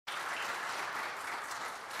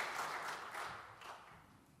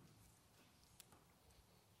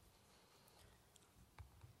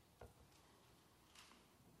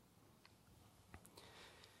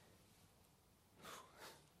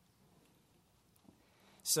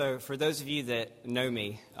So for those of you that know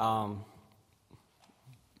me,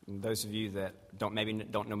 those of you that don't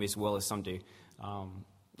know me as well as some do,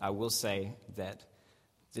 I will say that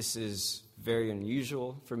this is very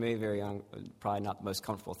unusual for me, probably not the most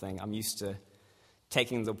comfortable thing. I'm used to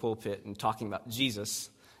taking the pulpit and talking about Jesus,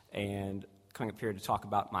 and coming up here to talk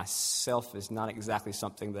about myself is not exactly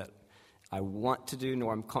something that I want to do,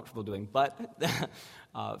 nor I'm comfortable doing. But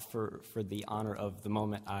for the honor of the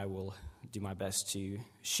moment, I will do my best to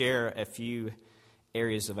share a few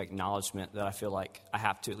areas of acknowledgement that I feel like I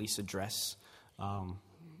have to at least address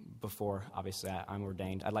before, obviously, I'm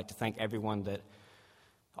ordained. I'd like to thank everyone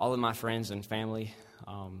all of my friends and family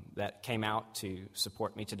that came out to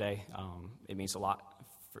support me today. It means a lot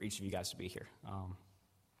for each of you guys to be here.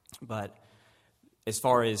 But as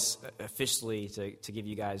far as officially to give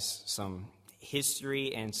you guys some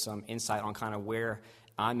history and some insight on kind of where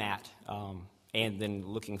I'm at, and then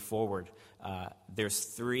looking forward, there's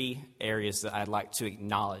three areas that I'd like to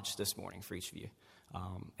acknowledge this morning for each of you.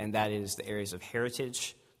 And that is the areas of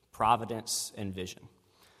heritage, providence, and vision.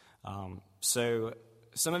 So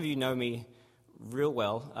some of you know me real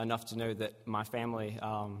well, enough to know that my family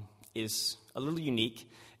is a little unique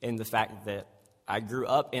in the fact that I grew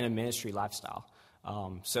up in a ministry lifestyle.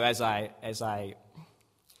 So as I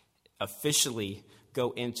officially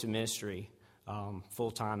go into ministry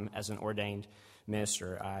full-time as an ordained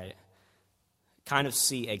minister, I kind of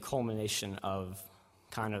see a culmination of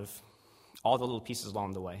kind of all the little pieces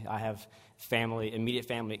along the way. I have family, immediate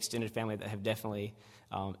family, extended family that have definitely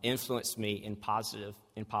influenced me in positive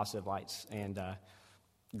lights. And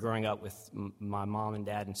growing up with my mom and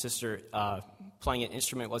dad and sister, playing an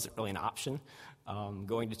instrument wasn't really an option.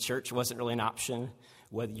 Going to church wasn't really an option.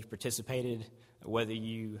 Whether you participated, whether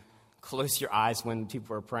you closed your eyes when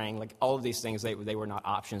people were praying, like all of these things, they were not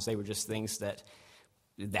options. They were just things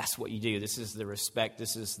that's what you do. This is the respect.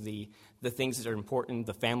 This is the things that are important,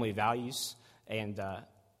 the family values. And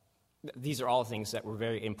these are all things that were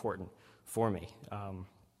very important for me.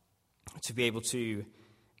 To be able to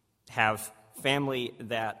have family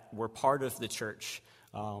that were part of the church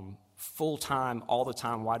full-time, all the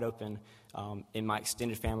time, wide open, in my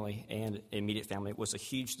extended family and immediate family was a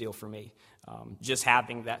huge deal for me. Just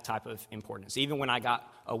having that type of importance. Even when I got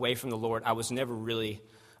away from the Lord, I was never really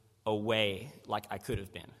away like I could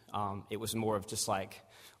have been. It was more of just like,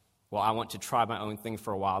 well, I want to try my own thing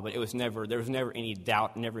for a while, but there was never any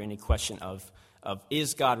doubt, never any question of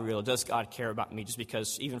is God real? Does God care about me? Just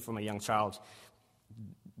because even from a young child,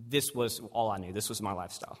 this was all I knew. This was my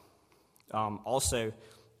lifestyle. Also,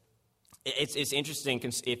 it's interesting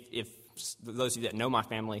if those of you that know my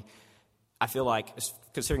family, I feel like,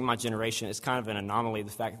 considering my generation, it's kind of an anomaly,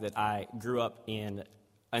 the fact that I grew up in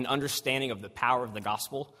an understanding of the power of the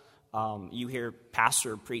gospel. You hear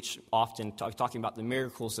pastor preach often talking about the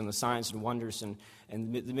miracles and the signs and wonders and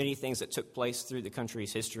the many things that took place through the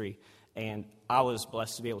country's history. And I was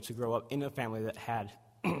blessed to be able to grow up in a family that had,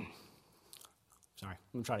 sorry, I'm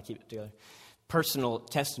going to try to keep it together, personal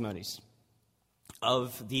testimonies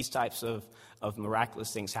of these types of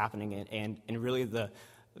miraculous things happening and really the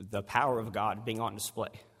power of God being on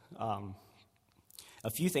display. A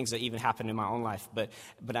few things that even happened in my own life, but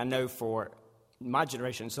I know for my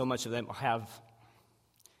generation, so much of them have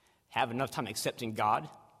enough time accepting God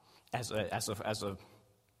as a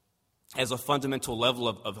fundamental level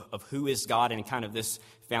of who is God and kind of this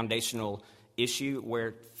foundational issue,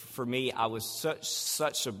 where for me I was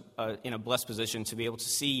such in a blessed position to be able to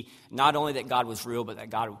see not only that God was real, but that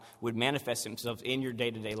God would manifest himself in your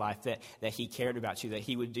day-to-day life, that he cared about you, that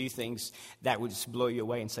he would do things that would just blow you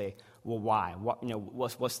away and say, well, why?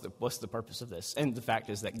 What's the purpose of this? And the fact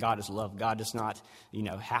is that God is love. God does not,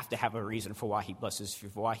 have to have a reason for why he blesses you,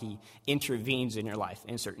 for why he intervenes in your life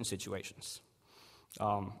in certain situations.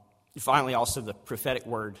 Finally, also the prophetic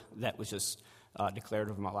word that was just declared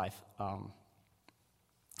over my life.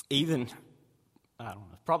 Even, I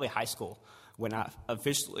don't know, probably high school, when I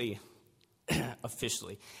officially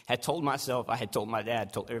had told myself, I had told my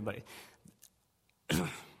dad, told everybody,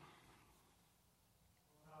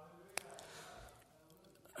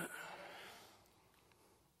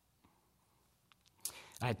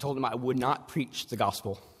 I had told him I would not preach the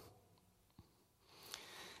gospel.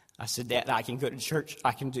 I said, Dad, I can go to church,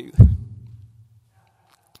 I can do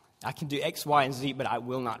X, Y, and Z, but I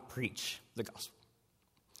will not preach the gospel.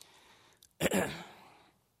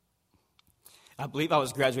 I believe I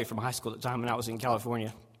was graduating from high school at the time, and I was in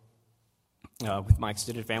California with my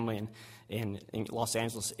extended family in Los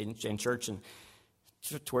Angeles in church. And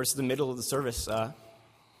towards the middle of the service, I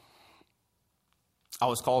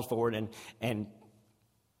was called forward, and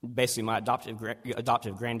basically my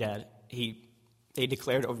adoptive granddad, he He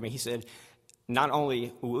declared over me, he said, not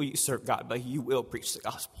only will you serve God, but you will preach the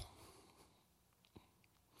gospel.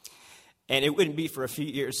 And it wouldn't be for a few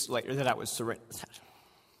years later that I would surrender that.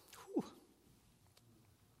 Whew.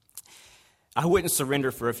 I wouldn't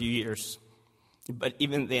surrender for a few years. But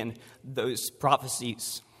even then, those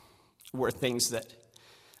prophecies were things that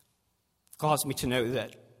caused me to know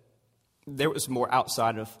that there was more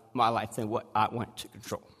outside of my life than what I wanted to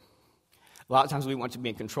control. A lot of times we want to be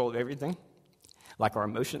in control of everything, like our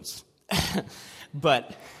emotions.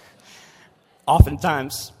 But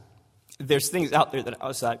oftentimes, there's things out there that are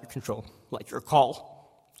outside of your control, like your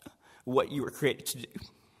call, what you were created to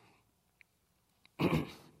do.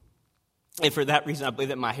 And for that reason, I believe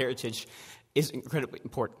that my heritage is incredibly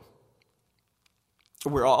important.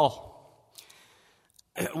 We're all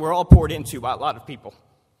poured into by a lot of people.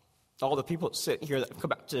 All the people sitting here that have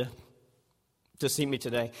come out to see me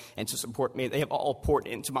today and to support me, they have all poured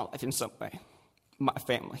into my life in some way, my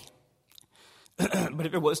family. But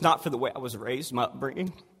if it was not for the way I was raised, my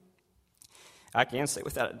upbringing, I can say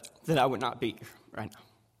without it that I would not be here right now.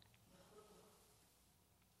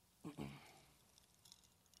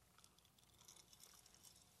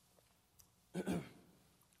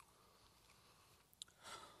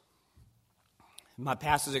 My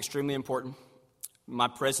past is extremely important. My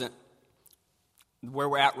present, where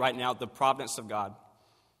we're at right now, the providence of God,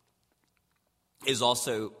 is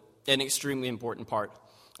also an extremely important part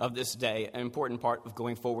of this day, an important part of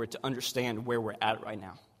going forward to understand where we're at right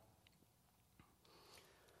now.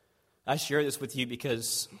 I share this with you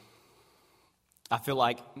because I feel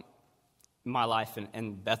like my life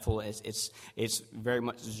and Bethel it's very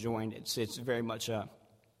much joined. It's very much a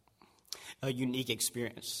unique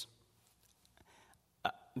experience.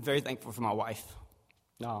 I'm very thankful for my wife.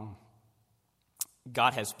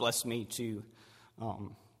 God has blessed me to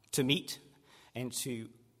meet and to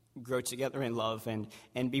grow together in love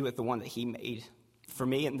and be with the one that He made for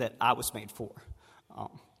me and that I was made for.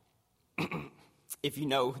 If you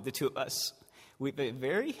know the two of us, we have a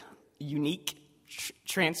very unique,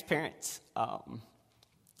 transparent. I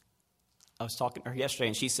was talking to her yesterday,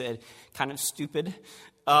 and she said, kind of stupid,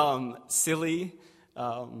 silly,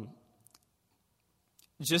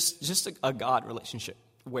 just a God relationship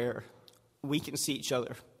where we can see each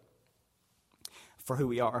other for who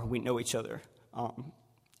we are. We know each other,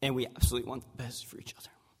 and we absolutely want the best for each other.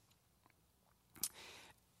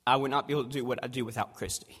 I would not be able to do what I do without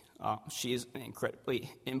Christy. She is an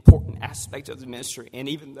incredibly important aspect of the ministry, and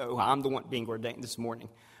even though I'm the one being ordained this morning,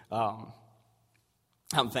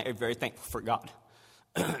 I'm very thankful for God.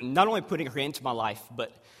 Not only putting her into my life,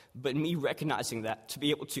 but me recognizing that to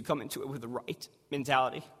be able to come into it with the right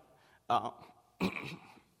mentality. I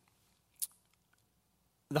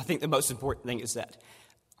think the most important thing is that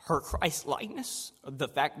her Christ-likeness, the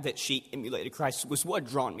fact that she emulated Christ, was what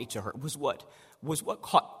drawn me to her, was what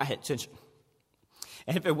caught my attention.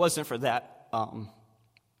 And if it wasn't for that,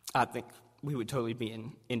 I think we would totally be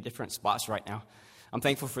in different spots right now. I'm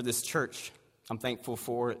thankful for this church. I'm thankful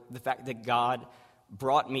for the fact that God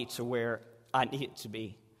brought me to where I needed to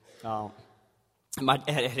be. My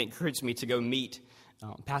dad had encouraged me to go meet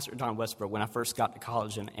Pastor Don Westbrook when I first got to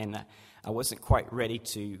college, and I wasn't quite ready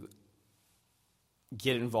to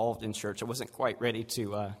get involved in church. I wasn't quite ready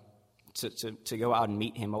to go out and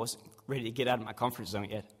meet him. I wasn't ready to get out of my comfort zone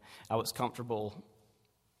yet. I was comfortable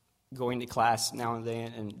going to class now and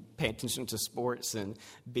then and paying attention to sports and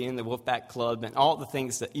being in the Wolfpack Club and all the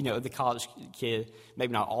things that, the college kid,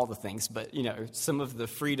 maybe not all the things, but, some of the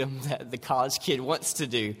freedom that the college kid wants to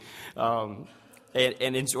do and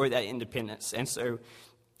enjoy that independence. And so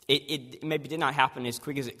it maybe did not happen as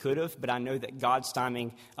quick as it could have, but I know that God's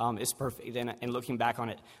timing is perfect. And looking back on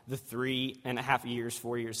it, the 3.5 years,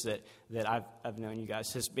 4 years that I've known you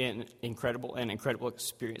guys has been incredible, an incredible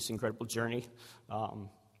experience, incredible journey.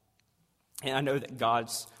 And I know that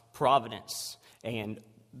God's providence and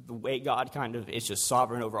the way God kind of is just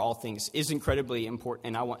sovereign over all things is incredibly important,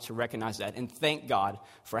 and I want to recognize that and thank God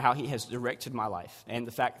for how He has directed my life and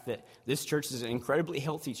the fact that this church is an incredibly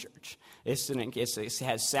healthy church. It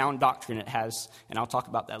has sound doctrine. It has, and I'll talk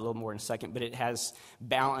about that a little more in a second, but it has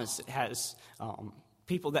balance. It has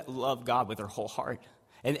people that love God with their whole heart,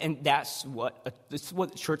 and that's what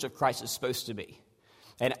the Church of Christ is supposed to be.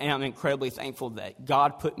 And I'm incredibly thankful that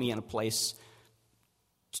God put me in a place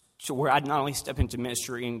to where I'd not only step into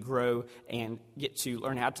ministry and grow and get to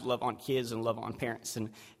learn how to love on kids and love on parents.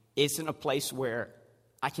 And it's in a place where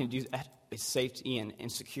I can do that with safety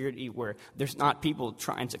and security, where there's not people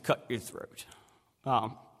trying to cut your throat.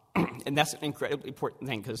 And that's an incredibly important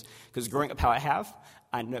thing because growing up how I have,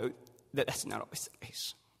 I know that that's not always the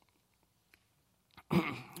case.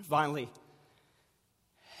 Finally,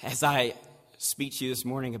 As I speak to you this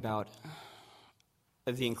morning about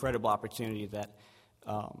the incredible opportunity that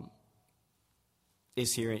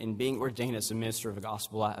is here in being ordained as a minister of the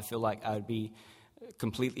gospel, I feel like I would be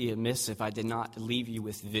completely amiss if I did not leave you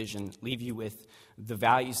with vision, leave you with the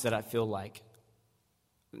values that I feel like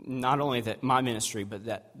not only that my ministry, but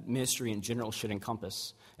that ministry in general should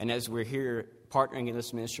encompass. And as we're here partnering in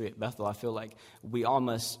this ministry at Bethel, I feel like we all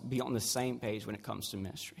must be on the same page when it comes to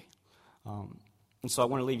ministry. And so I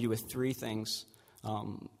want to leave you with three things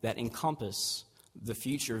that encompass the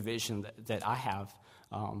future vision that I have.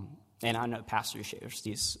 And I know Pastor shares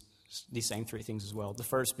these same three things as well. The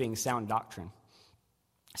first being sound doctrine.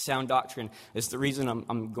 Sound doctrine is the reason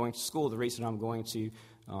I'm going to school, the reason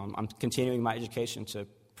I'm continuing my education to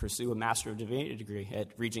pursue a Master of Divinity degree at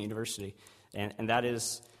Regent University. And that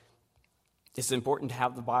is, it's important to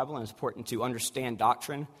have the Bible and it's important to understand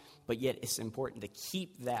doctrine, but yet it's important to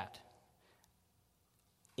keep that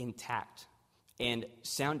intact. And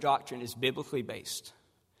sound doctrine is biblically based.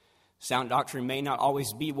 Sound doctrine may not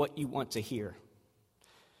always be what you want to hear.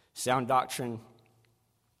 Sound doctrine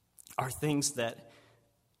are things that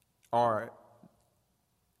are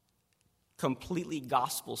completely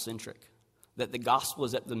gospel-centric, that the gospel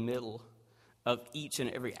is at the middle of each and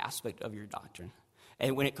every aspect of your doctrine.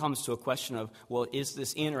 And when it comes to a question of, well, is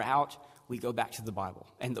this in or out, we go back to the Bible.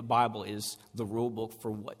 And the Bible is the rule book for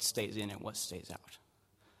what stays in and what stays out.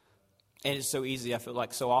 And it's so easy, I feel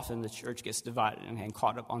like so often the church gets divided and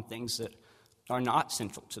caught up on things that are not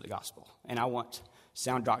central to the gospel. And I want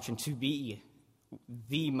sound doctrine to be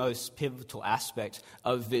the most pivotal aspect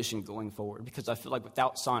of vision going forward, because I feel like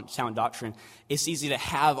without sound doctrine, it's easy to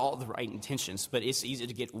have all the right intentions, but it's easy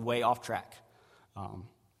to get way off track. And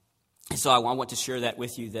so I want to share that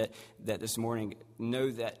with you, that this morning,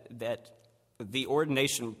 know that the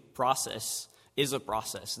ordination process is a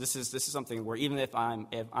process. This is something where even if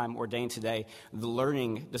I'm ordained today, the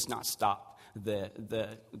learning does not stop.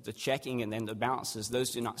 The checking and then the balances,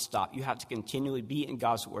 those do not stop. You have to continually be in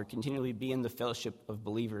God's Word, continually be in the fellowship of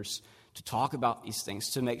believers to talk about these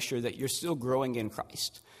things, to make sure that you're still growing in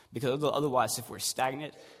Christ. Because otherwise, if we're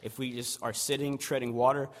stagnant, if we just are sitting, treading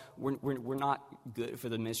water, we're not good for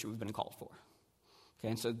the ministry we've been called for. Okay,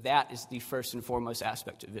 and so that is the first and foremost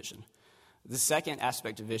aspect of vision. The second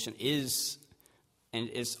aspect of vision is, and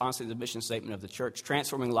it's honestly the mission statement of the church,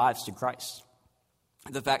 transforming lives to Christ.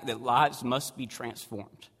 The fact that lives must be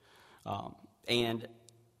transformed. And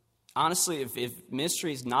honestly, if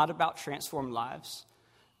ministry is not about transformed lives,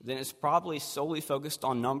 then it's probably solely focused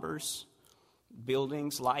on numbers,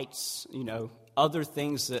 buildings, lights, other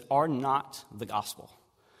things that are not the gospel.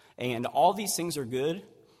 And all these things are good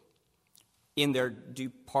in their due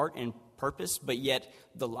part and purpose, but yet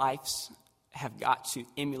the lives have got to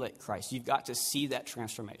emulate Christ. You've got to see that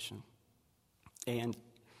transformation. And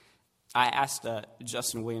I asked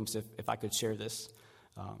Justin Williams if I could share this,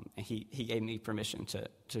 and he gave me permission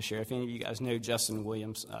to share. If any of you guys know Justin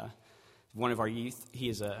Williams, one of our youth,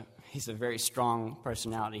 he's a very strong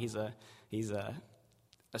personality. He's a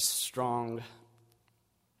strong.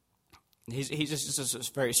 He's just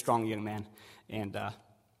a very strong young man, and I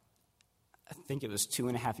think it was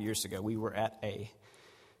 2.5 years ago we were at a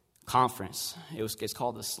conference. It's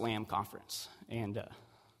called the SLAM Conference, and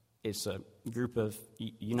it's a group of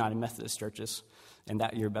United Methodist churches, and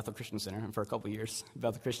that year Bethel Christian Center, and for a couple of years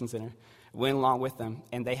Bethel Christian Center went along with them,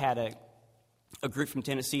 and they had a group from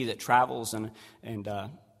Tennessee that travels and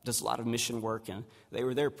does a lot of mission work, and they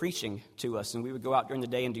were there preaching to us, and we would go out during the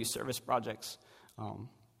day and do service projects.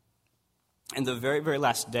 And the very, very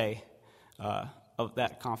last day of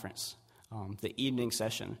that conference, the evening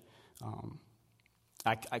session,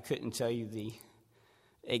 I couldn't tell you the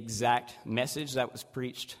exact message that was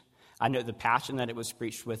preached. I know the passion that it was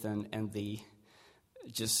preached with, and the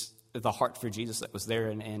heart for Jesus that was there.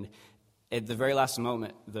 And at the very last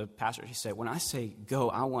moment, the pastor, he said, when I say go,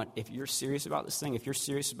 if you're serious about this thing, if you're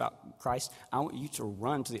serious about Christ, I want you to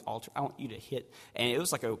run to the altar. I want you to hit. And it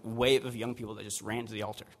was like a wave of young people that just ran to the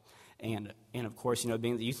altar. And of course,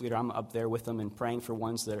 being the youth leader, I'm up there with them and praying for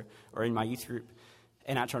ones that are in my youth group.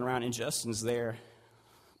 And I turn around and Justin's there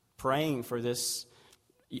praying for this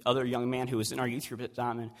other young man who was in our youth group at the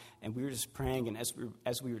time, and we were just praying, and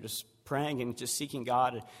as we were just praying and just seeking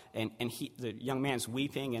God, and the young man's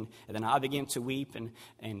weeping, and then I began to weep, and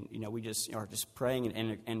we just are just praying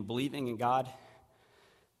and believing in God.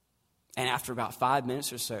 And after about 5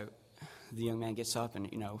 minutes or so, the young man gets up and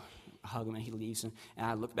I hug him and he leaves, and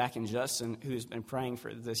I look back, and Justin, who's been praying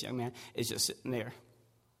for this young man, is just sitting there,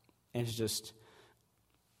 and it's just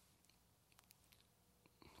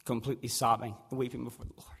completely sobbing and weeping before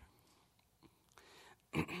the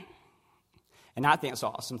Lord. And I think it's an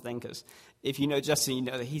awesome thing because if you know Justin, you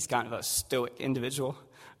know that he's kind of a stoic individual.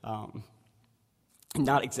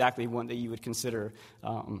 Not exactly one that you would consider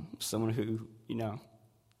someone who,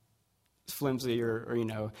 flimsy or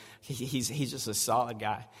he's just a solid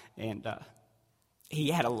guy. And he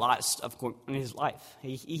had a lot of stuff going on in his life.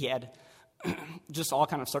 He had just all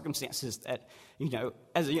kind of circumstances that,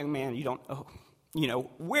 as a young man, you don't know,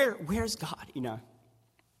 where's God,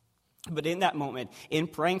 But in that moment, in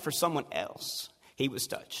praying for someone else, he was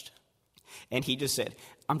touched. And he just said,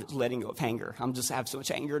 I'm just letting go of anger. I'm just have so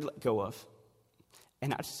much anger to let go of.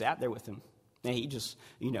 And I just sat there with him. And he just,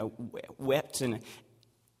 wept. And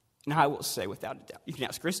I will say without a doubt, you can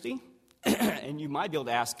ask Christy, and you might be able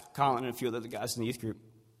to ask Colin and a few of the other guys in the youth group.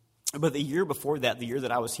 But the year before that, the year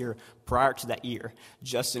that I was here, prior to that year,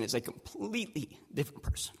 Justin is a completely different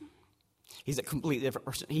person. He's a completely different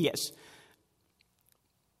person. He has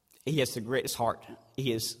the greatest heart.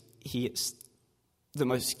 He is the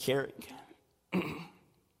most caring.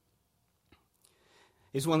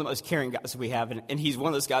 He's one of the most caring guys we have, and he's one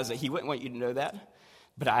of those guys that he wouldn't want you to know that.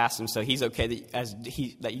 But I asked him, so he's okay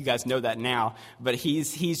that you guys know that now. But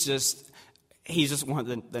he's just one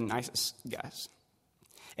of the nicest guys.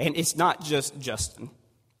 And it's not just Justin.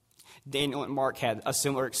 Daniel and Mark had a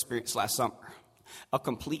similar experience last summer, a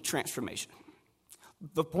complete transformation.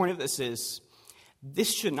 The point of this is,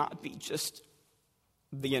 this should not be just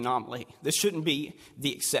the anomaly. This shouldn't be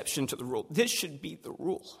the exception to the rule. This should be the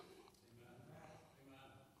rule.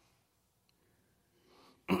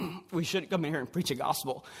 We shouldn't come in here and preach a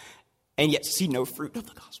gospel and yet see no fruit of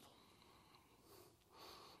the gospel.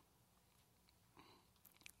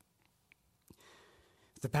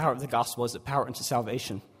 The power of the gospel is the power into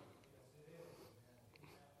salvation.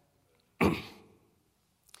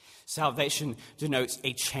 Salvation denotes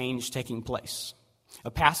a change taking place,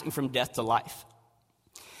 a passing from death to life.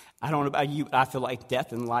 I don't know about you, but I feel like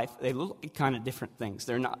death and life, they look like kind of different things.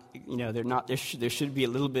 They're not, there should be a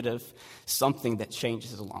little bit of something that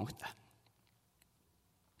changes along with that.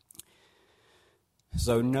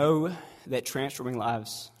 So know that transforming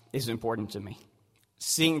lives is important to me.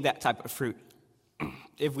 Seeing that type of fruit,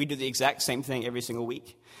 if we do the exact same thing every single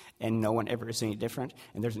week and no one ever is any different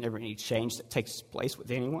and there's never any change that takes place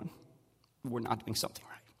with anyone, we're not doing something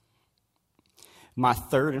right. My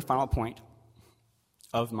third and final point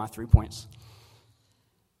of my 3 points: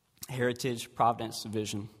 heritage, providence,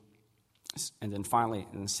 vision, and then finally,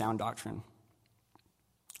 in sound doctrine,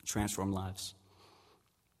 transform lives.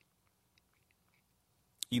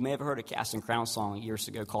 You may have heard a Casting Crowns song years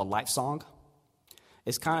ago called Life Song.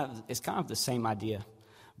 It's kind of the same idea,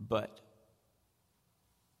 but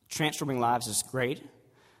transforming lives is great,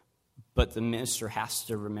 but the minister has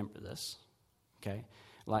to remember this, okay?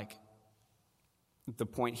 Like, the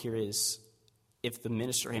point here is, if the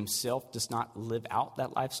minister himself does not live out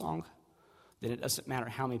that life song, then it doesn't matter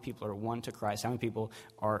how many people are won to Christ, how many people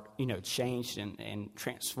are, changed and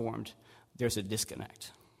transformed. There's a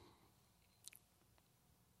disconnect.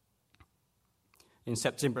 In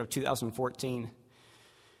September of 2014,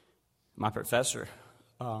 my professor,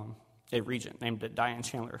 a regent named Diane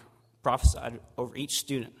Chandler, prophesied over each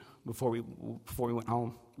student before we went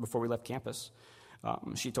home, before we left campus.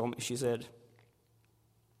 She told me, she said,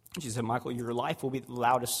 Michael, your life will be the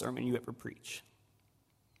loudest sermon you ever preach.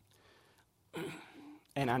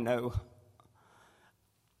 And I know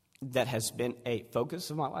that has been a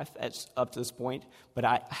focus of my life up to this point, but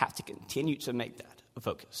I have to continue to make that a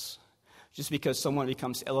focus. Just because someone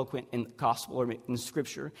becomes eloquent in the gospel or in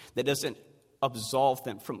Scripture, that doesn't absolve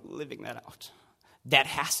them from living that out. That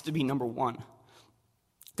has to be number one.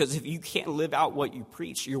 Because if you can't live out what you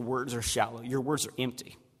preach, your words are shallow. Your words are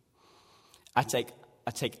empty. I take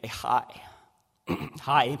a high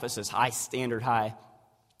emphasis, high standard, high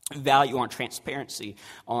value on transparency,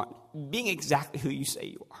 on being exactly who you say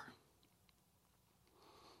you are.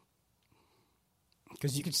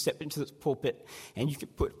 Because you can step into this pulpit and you can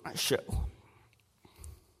put on a show.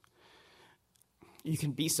 You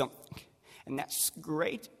can be something, and that's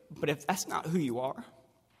great, but if that's not who you are,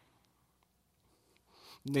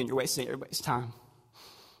 then you're wasting everybody's time.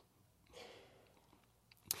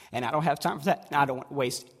 And I don't have time for that, and I don't want to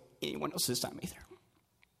waste anyone else's time either.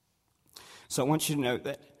 So I want you to know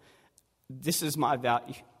that this is my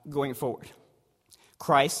value going forward.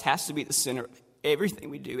 Christ has to be the center of everything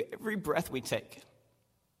we do, every breath we take.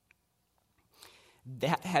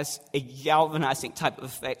 That has a galvanizing type of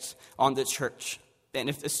effect on the church. And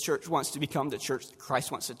if this church wants to become the church that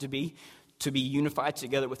Christ wants it to be unified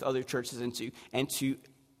together with other churches and to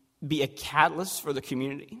be a catalyst for the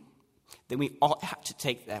community, then we all have to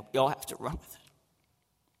take that. We all have to run with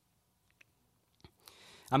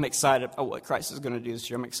it. I'm excited about what Christ is going to do this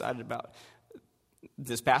year. I'm excited about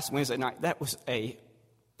this past Wednesday night. That was a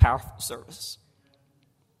powerful service.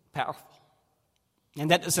 Powerful.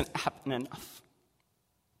 And that doesn't happen enough.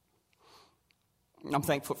 I'm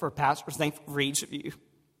thankful for pastors, thankful for each of you.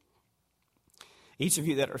 Each of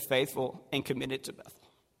you that are faithful and committed to Bethel.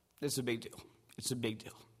 It's a big deal. It's a big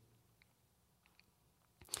deal.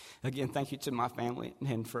 Again, thank you to my family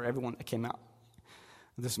and for everyone that came out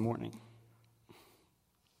this morning.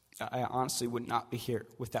 I honestly would not be here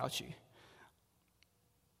without you.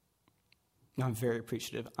 I'm very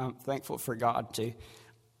appreciative. I'm thankful for God to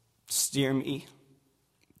steer me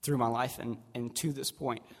through my life and to this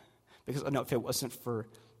point. Because I know if it wasn't for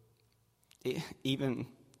even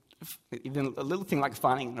a little thing like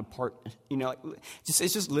finding an apartment, it's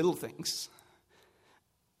just little things.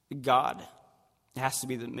 God has to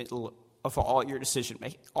be the middle of all your decision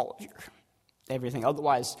making, all of your everything.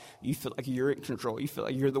 Otherwise, you feel like you're in control. You feel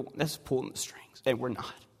like you're the one that's pulling the strings, and we're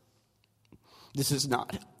not. This is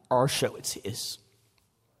not our show, it's His.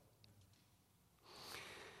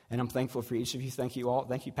 And I'm thankful for each of you. Thank you all.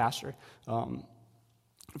 Thank you, Pastor,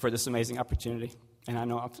 for this amazing opportunity. And I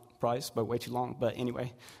know I've probably spoke way too long, but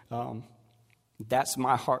anyway, that's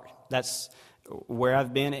my heart. That's where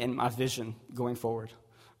I've been in my vision going forward.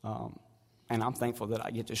 And I'm thankful that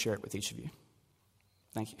I get to share it with each of you.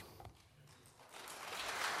 Thank you.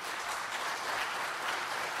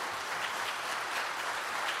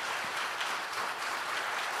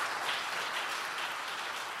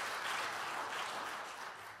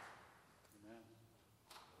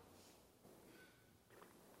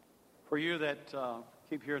 For you that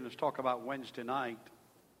keep hearing us talk about Wednesday night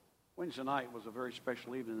was a very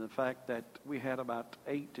special evening. The fact that we had about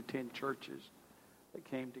 8 to 10 churches that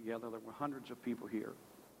came together. There were hundreds of people here.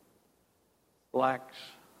 Blacks,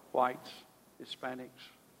 whites, Hispanics.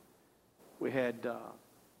 We had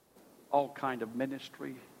all kind of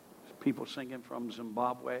ministry. People singing from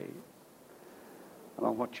Zimbabwe. I don't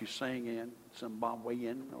know what you sing in,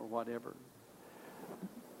 Zimbabwean or whatever.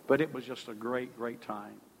 But it was just a great, great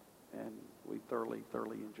time. And we thoroughly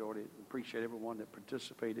enjoyed it. Appreciate everyone that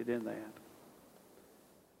participated in that.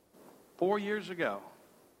 4 years ago,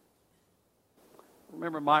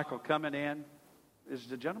 remember Michael coming in? Is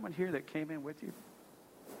the gentleman here that came in with you?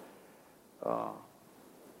 But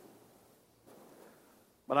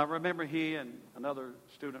I remember he and another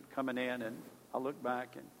student coming in, and I look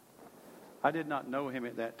back, and I did not know him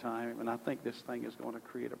at that time, and I think this thing is going to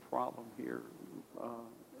create a problem here.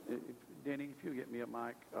 Denny, if you get me a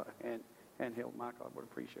mic, handheld mic, I would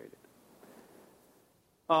appreciate it.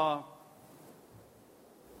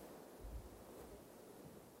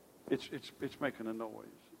 It's making a noise.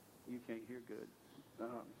 You can't hear good.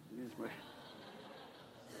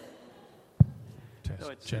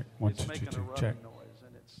 Test, check. 1, 2, 3, It's making a check. rubbing noise,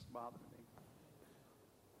 and it's bothering me.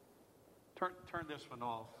 Turn this one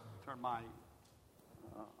off. Turn my.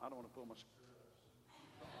 I don't want to pull my.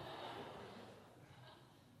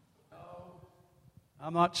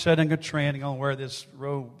 I'm not setting a trend. I'm going to wear this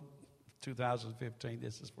robe 2015.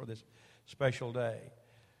 This is for this special day.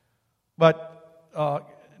 But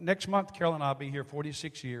next month, Carol and I will be here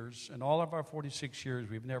 46 years. And all of our 46 years,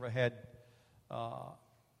 we've never had a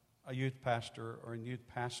youth pastor or youth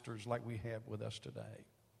pastors like we have with us today.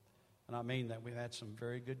 And I mean that. We've had some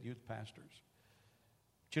very good youth pastors.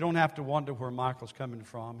 But you don't have to wonder where Michael's coming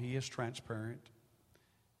from. He is transparent.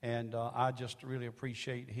 And I just really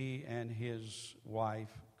appreciate he and his wife,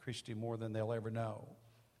 Christy, more than they'll ever know.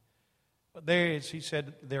 But he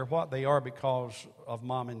said, they're what they are because of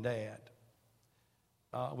Mom and Dad.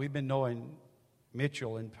 We've been knowing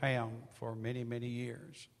Mitchell and Pam for many, many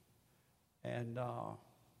years. And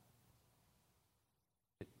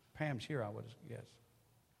Pam's here, I would guess.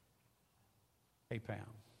 Hey, Pam.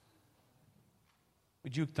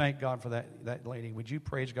 Would you thank God for that lady? Would you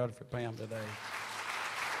praise God for Pam today?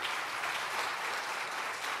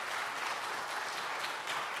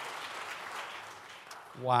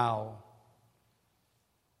 Wow.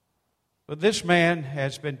 But this man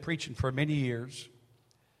has been preaching for many years.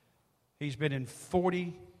 He's been in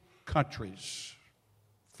 40 countries,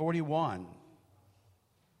 41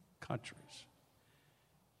 countries.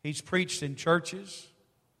 He's preached in churches,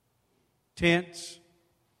 tents,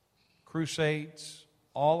 crusades,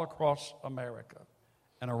 all across America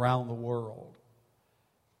and around the world.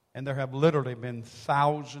 And there have literally been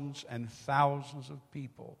thousands and thousands of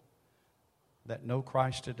people that know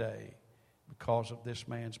Christ today because of this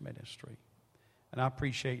man's ministry. And I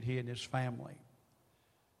appreciate he and his family.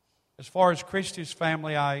 As far as Christy's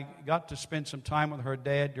family, I got to spend some time with her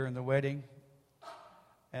dad during the wedding.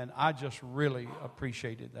 And I just really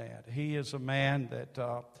appreciated that. He is a man that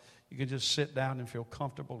you can just sit down and feel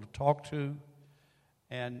comfortable to talk to.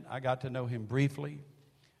 And I got to know him briefly.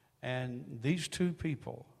 And these two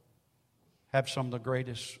people have some of the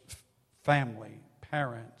greatest family,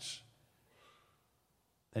 parents,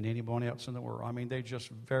 than anyone else in the world. I mean, they're just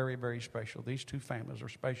very, very special. These two families are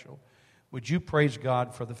special. Would you praise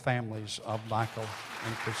God for the families of Michael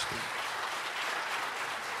and Christy?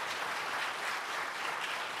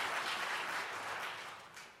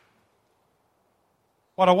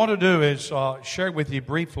 What I want to do is share with you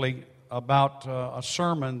briefly about a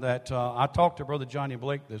sermon that I talked to Brother Johnny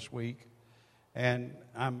Blake this week, and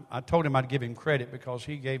I told him I'd give him credit because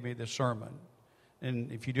he gave me this sermon.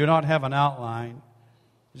 And if you do not have an outline,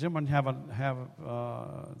 does anyone have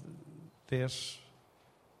this?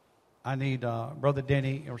 I need Brother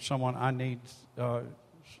Denny or someone. I need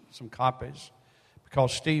some copies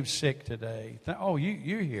because Steve's sick today. Oh,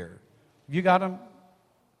 you're here. You got them,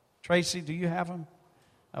 Tracy? Do you have them?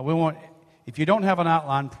 We want. If you don't have an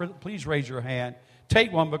outline, please raise your hand.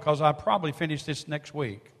 Take one because I'll probably finish this next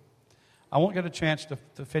week. I won't get a chance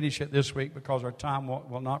to finish it this week because our time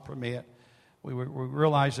will not permit. We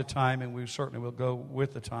realize the time, and we certainly will go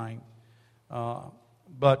with the time.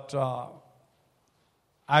 But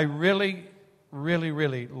I really, really,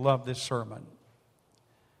 really love this sermon.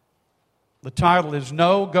 The title is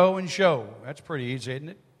Know, Go, and Show. That's pretty easy, isn't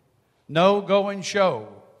it? Know, Go, and Show.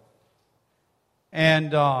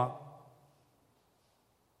 And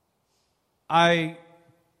I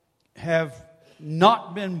have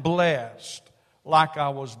not been blessed like I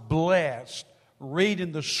was blessed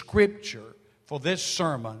reading the Scripture for this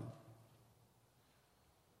sermon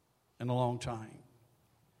in a long time.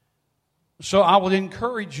 So I would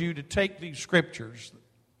encourage you to take these Scriptures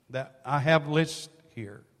that I have listed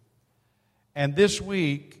here, and this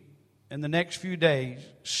week, in the next few days,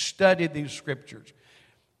 study these Scriptures.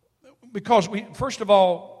 Because first of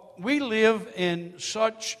all, we live in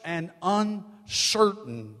such an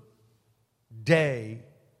uncertain day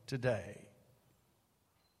today.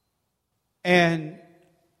 And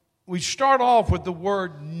we start off with the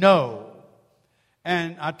word know.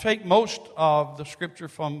 And I take most of the Scripture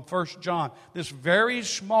from 1 John, this very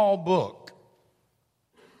small book.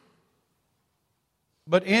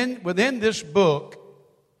 But within this book,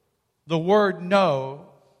 the word know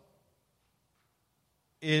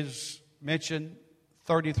is mentioned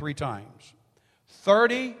 33 times.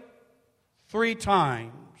 33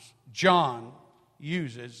 times John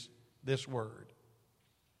uses this word.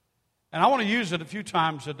 And I want to use it a few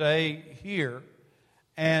times today here.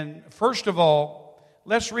 And first of all,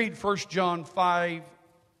 let's read 1 John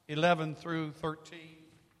 5:11 through 13.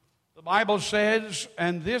 The Bible says,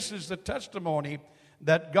 "And this is the testimony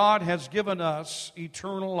that God has given us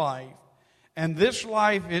eternal life. And this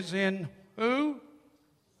life is in" who?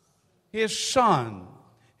 His Son.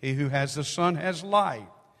 He who has the Son has life.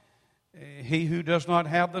 He who does not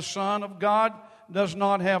have the Son of God does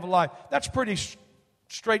not have life. That's pretty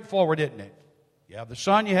straightforward, isn't it? You have the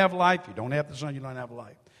Son, you have life. You don't have the Son, you don't have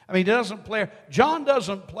life. I mean, John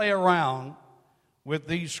doesn't play around with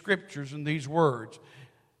these Scriptures and these words.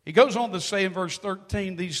 He goes on to say in verse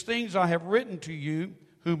 13, "These things I have written to you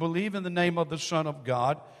who believe in the name of the Son of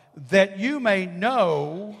God, that you may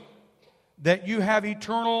know that you have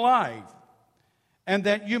eternal life, and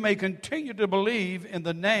that you may continue to believe in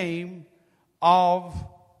the name of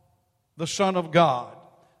the Son of God."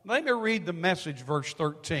 Let me read the Message, verse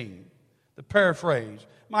 13, the paraphrase.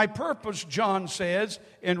 "My purpose," John says,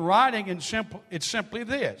 "in writing it's simply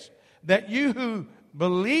this, that you who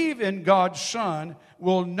believe in God's Son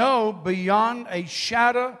will know beyond a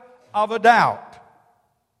shadow of a doubt."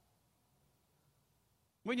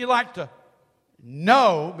 Would you like to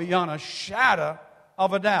know beyond a shadow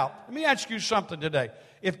of a doubt? Let me ask you something today.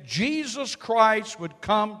 If Jesus Christ would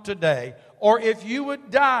come today, or if you would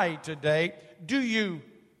die today, do you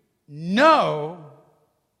know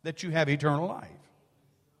that you have eternal life?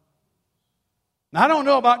 Now, I don't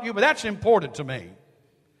know about you, but that's important to me.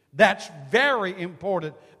 That's very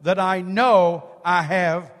important that I know I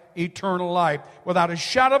have eternal life. Without a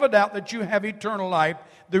shadow of a doubt that you have eternal life,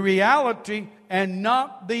 the reality and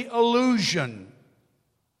not the illusion.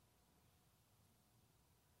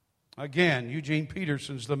 Again, Eugene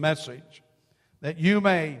Peterson's The Message, that you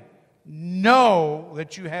may know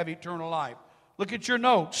that you have eternal life. Look at your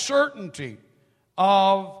note. Certainty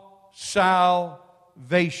of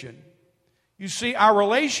salvation. You see, our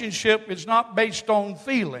relationship is not based on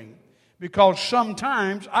feeling, because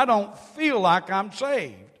sometimes I don't feel like I'm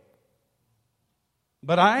saved,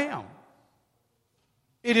 but I am.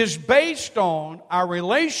 It is based on our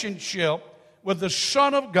relationship with the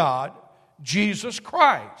Son of God, Jesus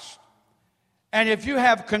Christ. And if you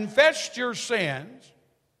have confessed your sins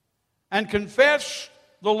and confessed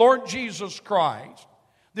the Lord Jesus Christ,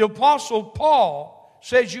 the Apostle Paul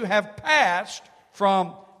says you have passed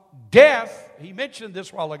from death, he mentioned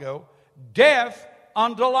this a while ago, death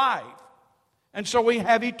unto life. And so we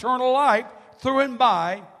have eternal life through and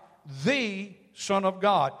by the Son of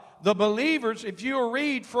God. The believers, if you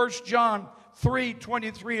read 1 John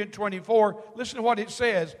 3:23 and 24, listen to what it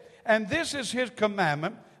says. And this is his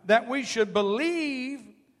commandment, that we should believe,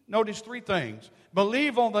 notice three things.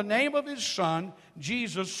 Believe on the name of his Son,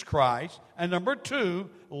 Jesus Christ. And number two,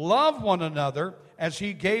 love one another as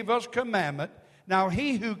he gave us commandment. Now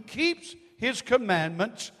he who keeps his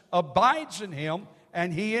commandments abides in him,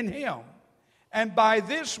 and he in him. And by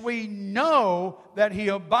this we know that he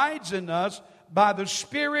abides in us, by the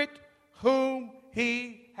Spirit whom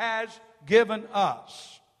he has given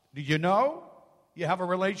us. Do you know you have a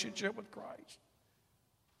relationship with Christ?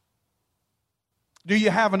 Do you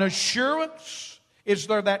have an assurance? Is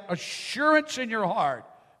there that assurance in your heart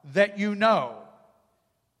that you know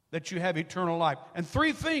that you have eternal life? And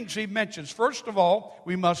three things he mentions. First of all,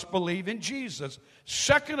 we must believe in Jesus.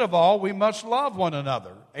 Second of all, we must love one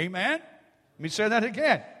another. Amen? Let me say that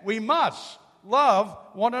again. We must love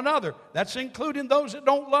one another. That's including those that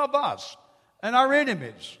don't love us and our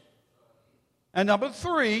enemies. And number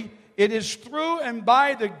three, it is through and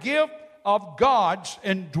by the gift of God's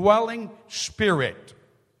indwelling Spirit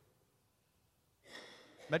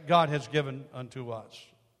that God has given unto us.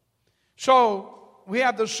 So we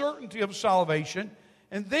have the certainty of salvation.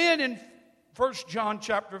 And then in 1 John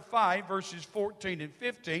chapter 5, verses 14 and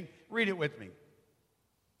 15, read it with me.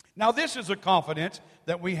 Now this is a confidence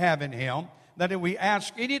that we have in him, that if we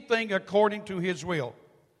ask anything according to his will,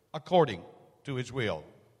 according to his will.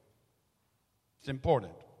 It's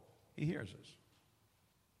important. He hears us.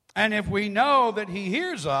 And if we know that he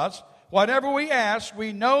hears us, whatever we ask,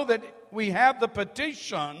 we know that we have the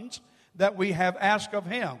petitions that we have asked of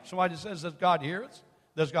him. Somebody says, does God hear us?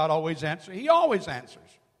 Does God always answer? He always answers.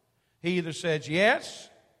 He either says yes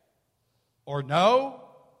or no,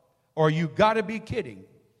 or you got to be kidding.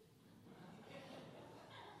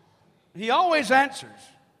 He always answers.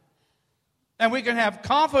 And we can have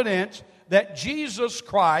confidence that Jesus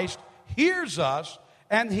Christ hears us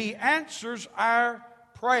and he answers our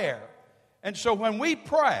prayer. And so when we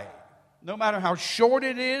pray, no matter how short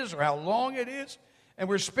it is or how long it is, and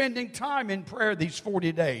we're spending time in prayer these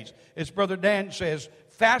 40 days, as Brother Dan says,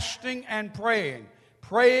 fasting and praying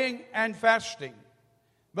and fasting.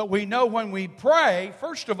 But we know when we pray,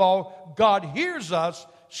 first of all, God hears us.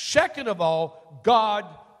 Second of all, God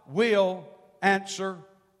will answer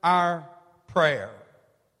our prayer.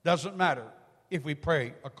 Doesn't matter if we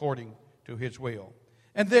pray according to his will.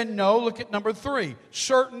 And then look at number 3,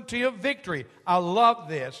 certainty of victory. I love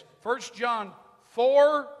this. 1 John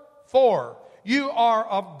 4:4. You are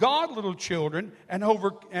of God, little children, and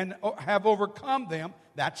have overcome them.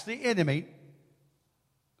 That's the enemy.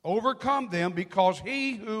 Overcome them, because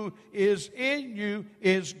he who is in you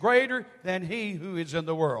is greater than he who is in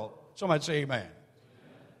the world. Somebody say amen.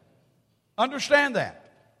 Understand that.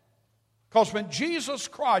 Because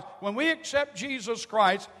when we accept Jesus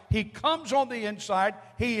Christ, he comes on the inside.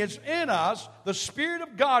 He is in us. The Spirit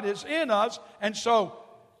of God is in us. And so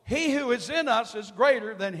he who is in us is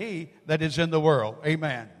greater than he that is in the world.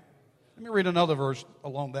 Amen. Let me read another verse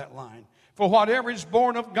along that line. For whatever is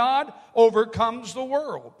born of God overcomes the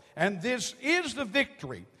world. And this is the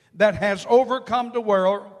victory that has overcome the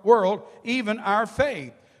world, even our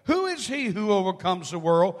faith. Who is he who overcomes the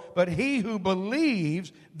world but he who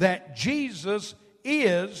believes that Jesus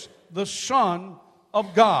is the Son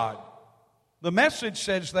of God? The Message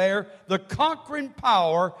says there, the conquering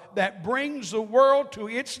power that brings the world to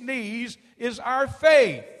its knees is our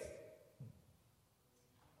faith.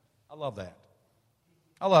 I love that.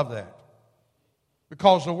 I love that.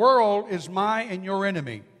 Because the world is my and your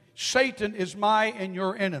enemy. Satan is my and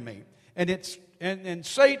your enemy. And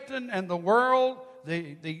Satan and the world,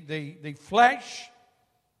 the flesh,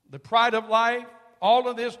 the pride of life, all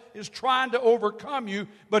of this is trying to overcome you.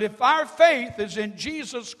 But if our faith is in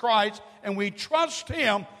Jesus Christ and we trust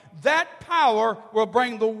him, that power will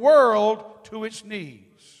bring the world to its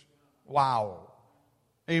knees. Wow.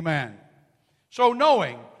 Amen. So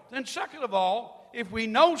knowing. Then second of all, if we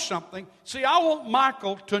know something, see, I want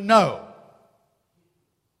Michael to know.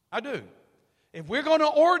 I do. If we're going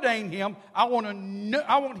to ordain him, I want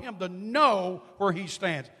him to know where he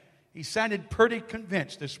stands. He sounded pretty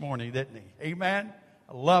convinced this morning, didn't he? Amen?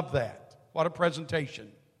 I love that. What a presentation.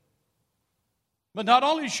 But not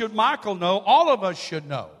only should Michael know, all of us should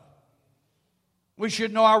know. We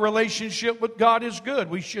should know our relationship with God is good.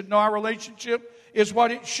 We should know our relationship is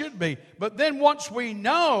what it should be. But then once we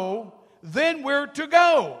know, then we're to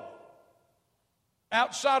go.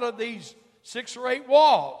 Outside of these 6 or 8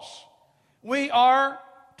 walls, we are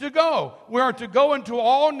to go. We are to go into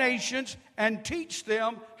all nations and teach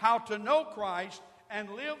them how to know Christ and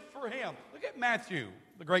live for Him. Look at Matthew,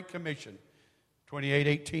 the Great Commission,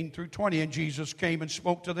 28:18 through 20. And Jesus came and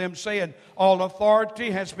spoke to them, saying, all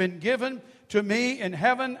authority has been given to me in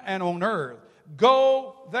heaven and on earth.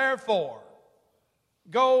 Go therefore.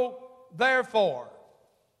 Go therefore.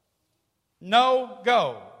 No,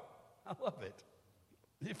 go. I love it.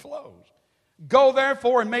 It flows. Go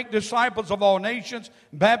therefore and make disciples of all nations,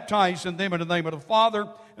 baptizing them in the name of the Father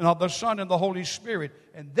and of the Son and the Holy Spirit.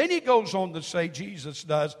 And then he goes on to say, Jesus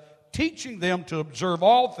does, teaching them to observe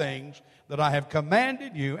all things that I have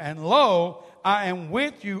commanded you. And lo, I am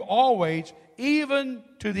with you always, even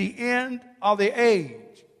to the end of the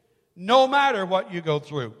age. No matter what you go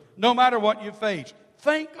through, no matter what you face,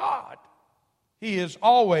 thank God He is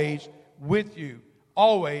always with you,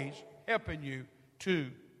 always helping you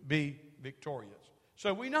to be victorious.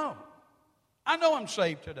 So we know. I know I'm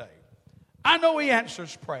saved today. I know He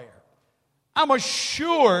answers prayer. I'm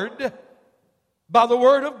assured by the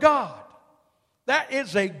Word of God. That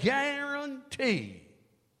is a guarantee.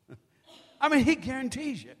 I mean, He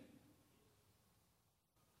guarantees you.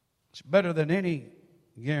 It's better than any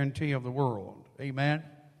guarantee of the world. Amen.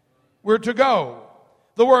 We're to go.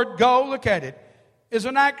 The word go, look at it, is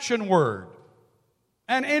an action word,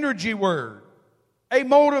 an energy word, a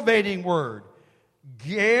motivating word.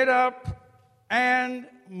 Get up and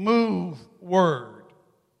move word.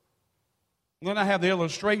 Then I have the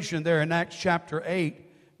illustration there in Acts chapter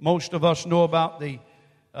 8. Most of us know about the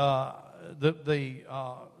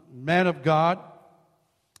man of God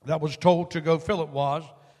that was told to go, Philip was,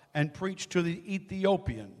 and preach to the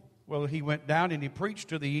Ethiopian. Well, he went down and he preached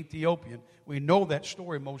to the Ethiopian. We know that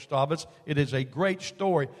story, most of us. It is a great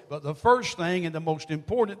story. But the first thing and the most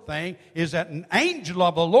important thing is that an angel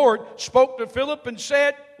of the Lord spoke to Philip and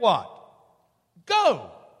said, what?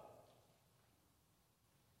 Go.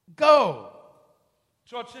 Go.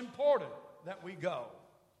 So it's important that we go.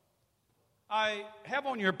 I have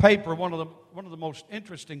on your paper one of the most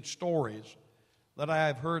interesting stories that I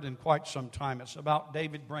have heard in quite some time. It's about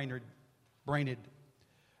David Brainerd. David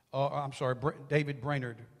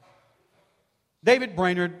Brainerd. David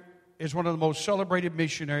Brainerd is one of the most celebrated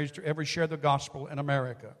missionaries to ever share the gospel in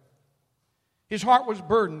America. His heart was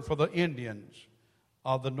burdened for the Indians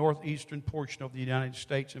of the northeastern portion of the United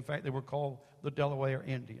States. In fact, they were called the Delaware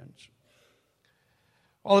Indians.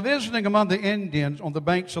 While visiting among the Indians on the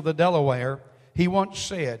banks of the Delaware, he once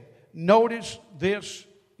said, notice this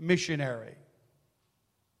missionary.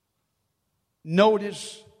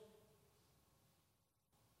 Notice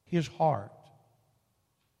his heart,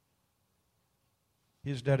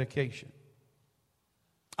 his dedication.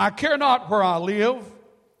 I care not where I live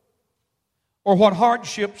or what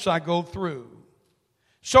hardships I go through,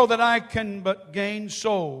 so that I can but gain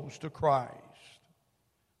souls to Christ.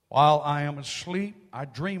 While I am asleep, I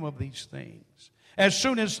dream of these things. As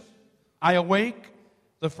soon as I awake,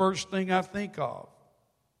 the first thing I think of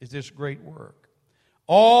is this great work.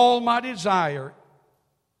 All my desire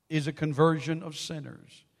is a conversion of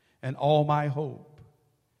sinners, and all my hope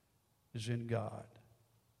is in God.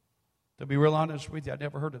 To be real honest with you, I'd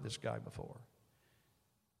never heard of this guy before.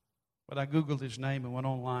 But I Googled his name and went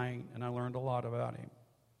online, and I learned a lot about him.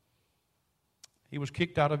 He was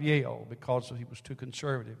kicked out of Yale because he was too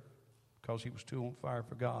conservative, because he was too on fire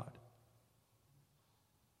for God.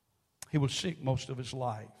 He was sick most of his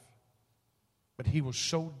life, but he was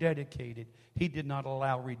so dedicated. He did not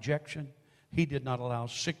allow rejection. He did not allow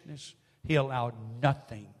sickness. He allowed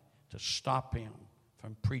nothing to stop him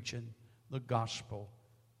from preaching the gospel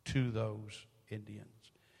to those Indians.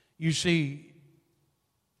 You see,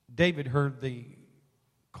 David heard the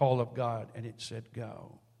call of God, and it said,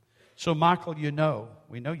 go. So, Michael, we know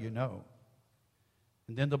you know.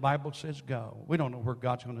 And then the Bible says, go. We don't know where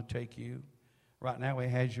God's going to take you. Right now, He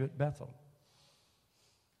has you at Bethel.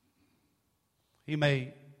 He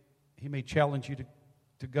may challenge you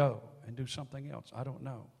to go and do something else. I don't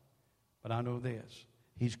know. But I know this.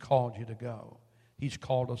 He's called you to go. He's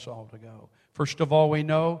called us all to go. First of all, we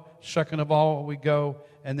know. Second of all, we go.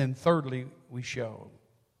 And then thirdly, we show.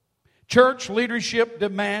 Church leadership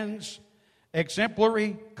demands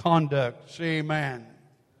exemplary conduct. Say amen.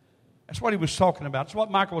 That's what he was talking about. It's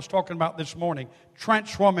what Michael was talking about this morning.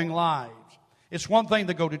 Transforming lives. It's one thing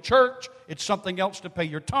to go to church. It's something else to pay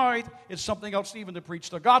your tithe. It's something else even to preach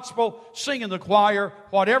the gospel, sing in the choir,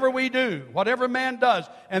 whatever we do, whatever man does.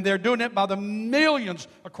 And they're doing it by the millions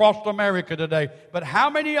across America today. But how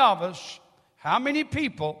many of us, how many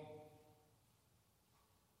people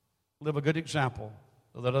live a good example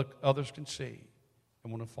that others can see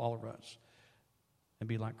and want to follow us and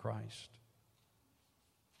be like Christ?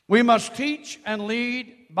 We must teach and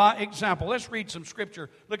lead by example. Let's read some scripture.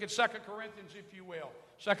 Look at 2 Corinthians, if you will.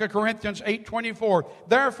 2 Corinthians 8:24.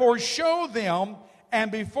 Therefore show them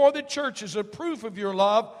and before the churches a proof of your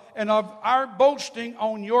love and of our boasting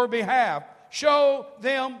on your behalf. Show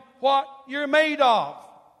them what you're made of.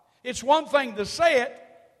 It's one thing to say it.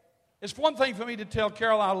 It's one thing for me to tell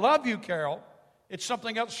Carol, I love you, Carol. It's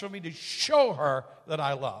something else for me to show her that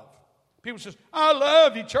I love. People say, I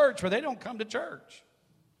love you, church, but they don't come to church.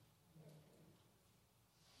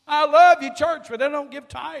 I love you, church, but they don't give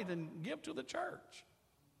tithe and give to the church.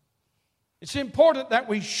 It's important that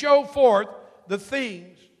we show forth the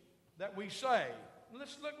things that we say.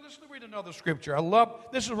 Let's read another scripture.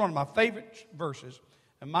 This is one of my favorite verses.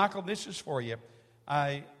 And Michael, this is for you.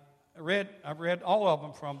 I've read all of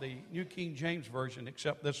them from the New King James Version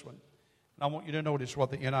except this one. And I want you to notice what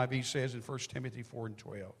the NIV says in 1 Timothy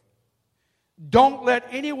 4:12. Don't let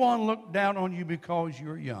anyone look down on you because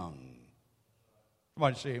you're young.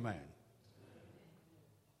 Somebody say amen.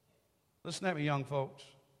 Listen at me, young folks.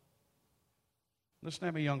 Listen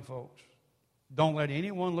at me, young folks. Don't let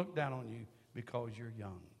anyone look down on you because you're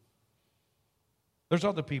young. There's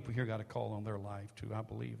other people here got a call on their life too. I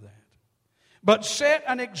believe that. But set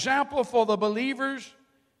an example for the believers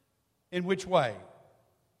in which way?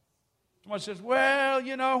 Someone says, well,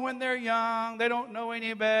 you know, when they're young, they don't know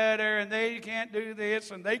any better, and they can't do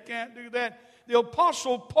this, and they can't do that. The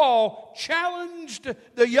Apostle Paul challenged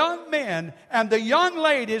the young men and the young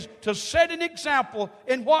ladies to set an example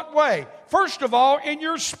in what way? First of all, in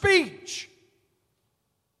your speech.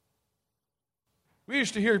 We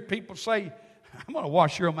used to hear people say, I'm going to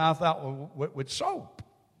wash your mouth out with soap.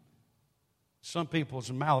 Some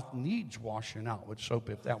people's mouth needs washing out with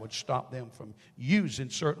soap if that would stop them from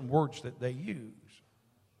using certain words that they use.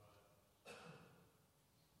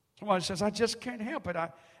 Somebody says, I just can't help it.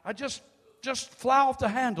 I just fly off the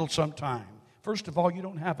handle sometime. First of all, you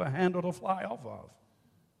don't have a handle to fly off of.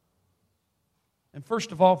 And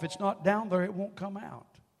first of all, if it's not down there, it won't come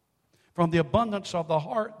out. From the abundance of the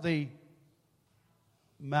heart, the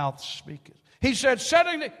mouth speaketh. He said,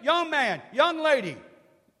 setting the young man, young lady,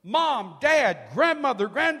 mom, dad, grandmother,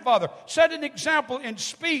 grandfather, set an example in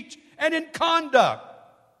speech and in conduct.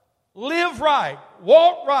 Live right,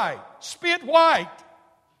 walk right, spit white.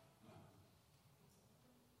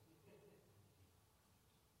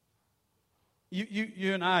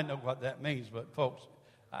 You and I know what that means, but folks,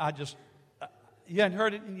 you hadn't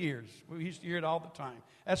heard it in years. We used to hear it all the time.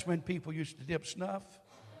 That's when people used to dip snuff.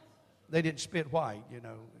 They didn't spit white, you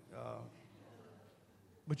know.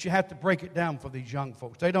 But you have to break it down for these young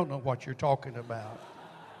folks. They don't know what you're talking about.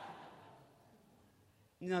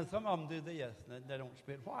 You know, some of them do this. They don't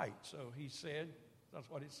spit white. So he said, that's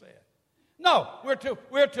what he said. No,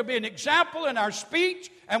 we're to be an example in our speech,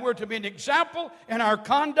 and we're to be an example in our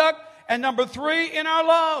conduct, and number 3, in our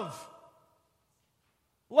love.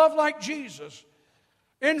 Love like Jesus.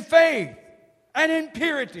 In faith and in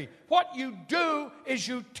purity. What you do is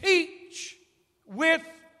you teach with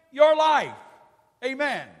your life.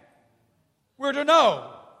 Amen. We're to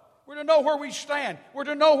know. We're to know where we stand. We're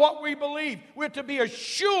to know what we believe. We're to be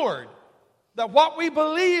assured that what we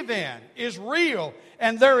believe in is real,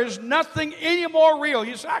 and there is nothing any more real.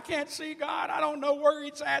 You say, I can't see God. I don't know where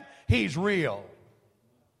He's at. He's real.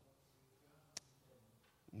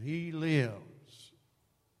 He lives,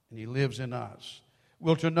 and He lives in us.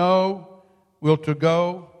 We're to know, we're to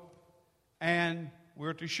go, and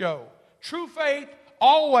we're to show. True faith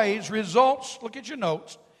always results, look at your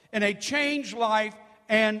notes, in a changed life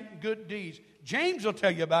and good deeds. James will tell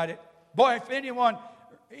you about it. Boy, if any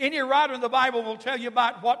writer in the Bible will tell you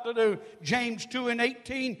about what to do. James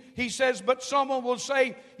 2:18, he says, but someone will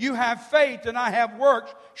say, you have faith and I have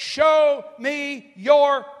works. Show me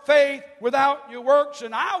your faith without your works,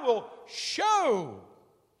 and I will show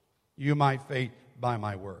you my faith by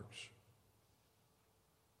my works.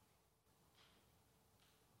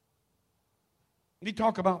 We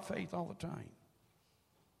talk about faith all the time.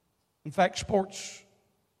 In fact, sports,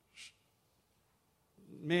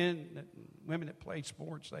 men, women that play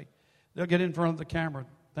sports, they'll get in front of the camera.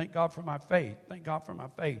 Thank God for my faith. Thank God for my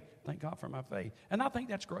faith. Thank God for my faith. And I think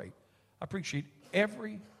that's great. I appreciate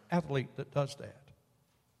every athlete that does that.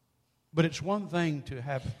 But it's one thing to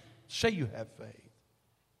say you have faith.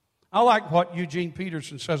 I like what Eugene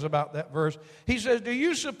Peterson says about that verse. He says, do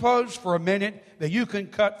you suppose for a minute that you can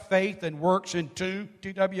cut faith and works in two,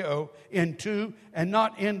 T-W-O, in two, and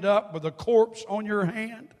not end up with a corpse on your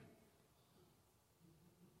hand?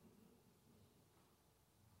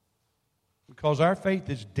 Because our faith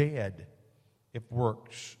is dead if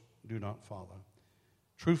works do not follow.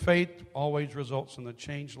 True faith always results in a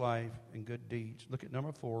changed life and good deeds. Look at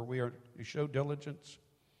number 4. We show diligence.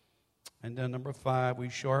 And then number 5, we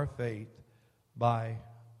show our faith by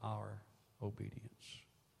our obedience.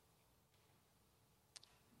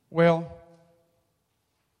 Well,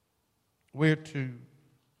 we're to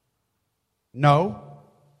know.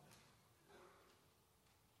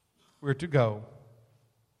 We're to go.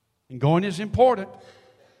 And going is important.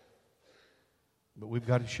 But we've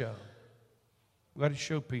got to show. We've got to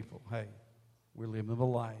show people, hey, we're living a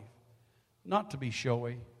life. Not to be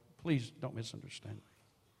showy. Please don't misunderstand me.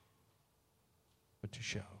 But to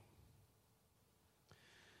show.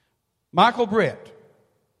 Michael Britt.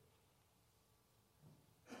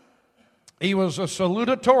 He was a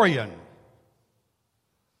salutatorian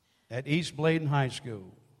at East Bladen High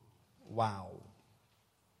School. Wow.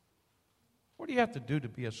 What do you have to do to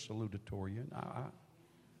be a salutatorian?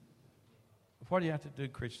 What do you have to do,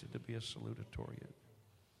 Christian, to be a salutatorian?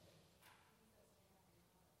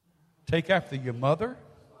 Take after your mother?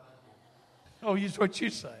 Oh, that's what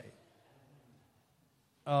you say.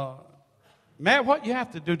 Man, what you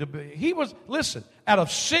have to do to be... listen, out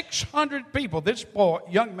of 600 people, this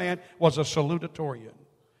young man was a salutatorian.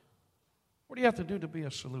 What do you have to do to be a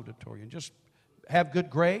salutatorian? Just have good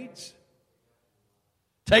grades?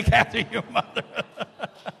 Take after your mother.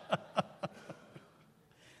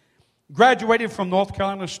 Graduated from North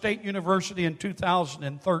Carolina State University in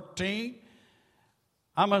 2013.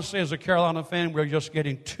 I must say, as a Carolina fan, we're just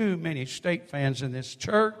getting too many state fans in this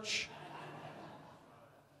church.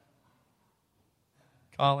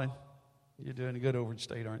 Colin, you're doing good over in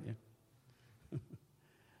state, aren't you?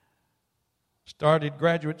 Started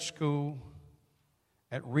graduate school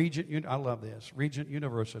at Regent, I love this, Regent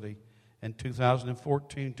University in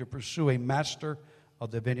 2014 to pursue a Master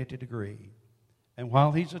of Divinity degree. And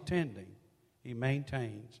while he's attending, he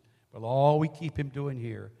maintains, but all we keep him doing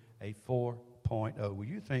here, a 4.0. Will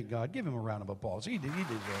you thank God? Give him a round of applause. He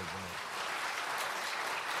deserves it.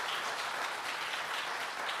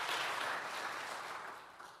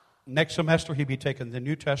 Next semester, he'll be taking the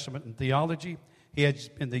New Testament and theology. He has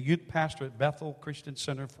been the youth pastor at Bethel Christian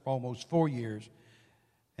Center for almost 4 years.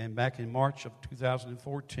 And back in March of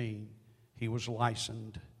 2014, he was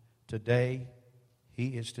licensed. Today, he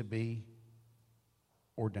is to be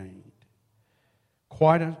ordained.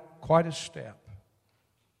 Quite a step.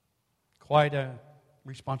 Quite a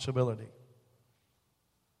responsibility.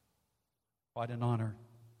 Quite an honor.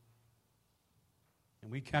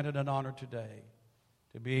 And we count it an honor today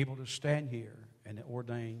to be able to stand here and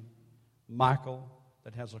ordain Michael,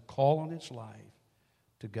 that has a call on his life,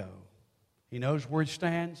 to go. He knows where he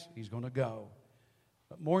stands. He's going to go.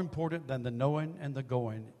 But more important than the knowing and the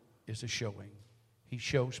going is the showing. He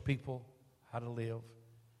shows people how to live,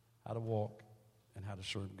 how to walk, and how to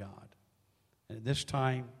serve God. And at this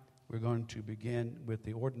time, we're going to begin with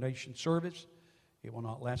the ordination service. It will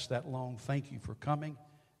not last that long. Thank you for coming,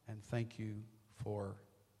 and thank you for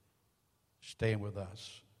staying with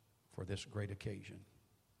us for this great occasion.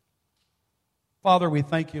 Father, we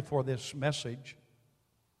thank you for this message.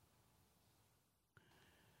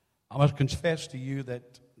 I must confess to you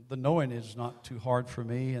that the knowing is not too hard for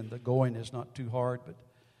me, and the going is not too hard, but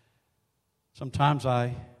sometimes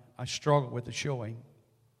I struggle with the showing.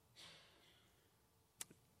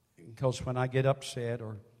 Because when I get upset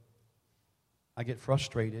or I get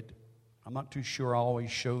frustrated, I'm not too sure I always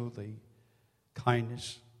show the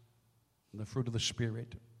kindness and the fruit of the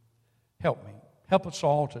Spirit. Help me. Help us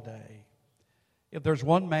all today. If there's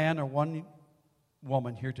one man or one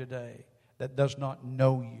woman here today that does not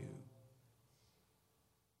know you,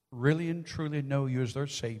 really and truly know you as their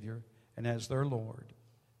Savior and as their Lord,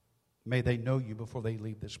 may they know you before they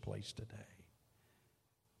leave this place today.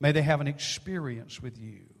 May they have an experience with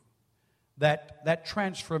you. That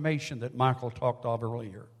transformation that Michael talked of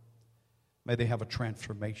earlier, may they have a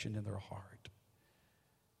transformation in their heart.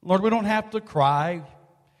 Lord, we don't have to cry.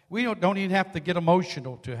 We don't even have to get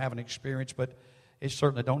emotional to have an experience, but it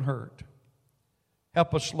certainly don't hurt.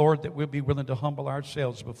 Help us, Lord, that we'll be willing to humble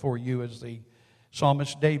ourselves before you as the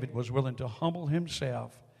psalmist David was willing to humble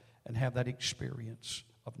himself and have that experience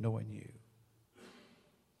of knowing you.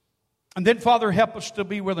 And then, Father, help us to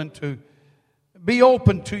be willing to be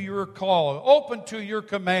open to your call, open to your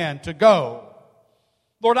command to go.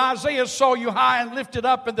 Lord, Isaiah saw you high and lifted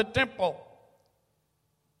up in the temple.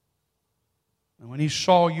 And when He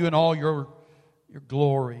saw you in all your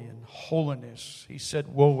glory and holiness, He said,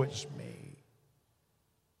 woe is me.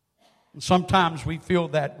 And sometimes we feel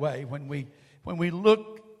that way when we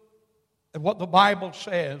look at what the Bible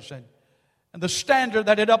says and the standard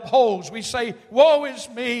that it upholds. We say, woe is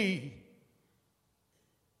me.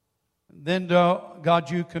 And then, God,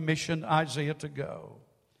 you commissioned Isaiah to go.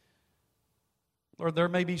 Lord, there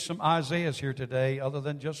may be some Isaiahs here today other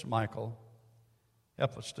than just Michael.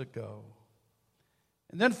 Help us to go.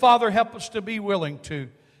 And then, Father, help us to be willing to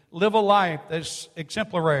live a life that's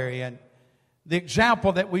exemplary and the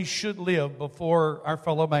example that we should live before our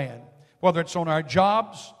fellow man. Whether it's on our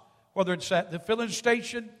jobs, whether it's at the filling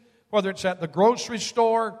station, whether it's at the grocery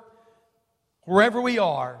store, wherever we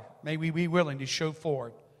are, may we be willing to show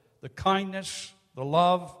forth the kindness, the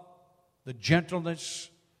love, the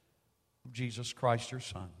gentleness of Jesus Christ, your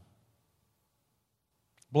Son.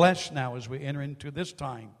 Bless now as we enter into this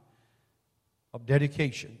time of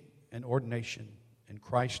dedication and ordination. In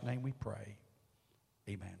Christ's name we pray.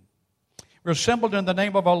 Amen. We're assembled in the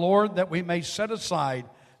name of our Lord that we may set aside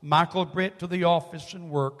Michael Britt to the office and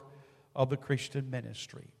work of the Christian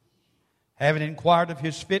ministry. Having inquired of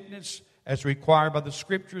his fitness as required by the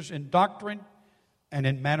Scriptures in doctrine and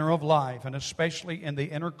in manner of life, and especially in the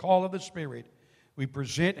inner call of the Spirit, we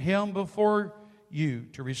present him before you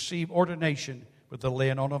to receive ordination with the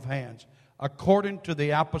laying on of hands, according to the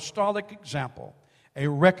apostolic example, a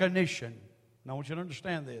recognition, and I want you to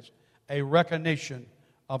understand this, a recognition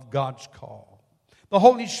of God's call. The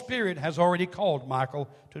Holy Spirit has already called Michael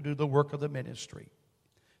to do the work of the ministry.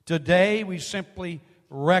 Today, we simply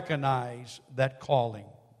recognize that calling.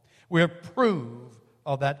 We approve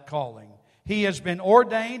of that calling. He has been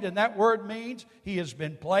ordained, and that word means he has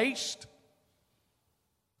been placed,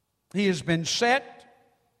 he has been set,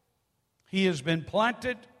 he has been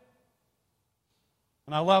planted,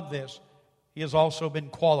 and I love this, he has also been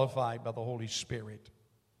qualified by the Holy Spirit.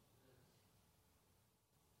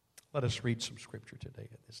 Let us read some Scripture today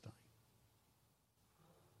at this time.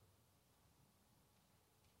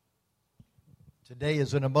 Today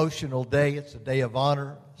is an emotional day. It's a day of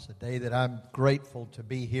honor. It's a day that I'm grateful to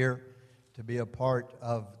be here, to be a part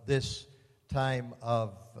of this time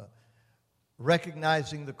of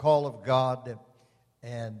recognizing the call of God.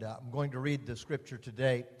 And I'm going to read the Scripture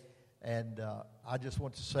today. And I just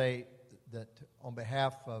want to say that on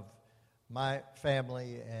behalf of my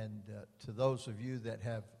family and to those of you that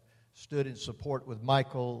have stood in support with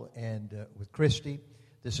Michael and with Christy,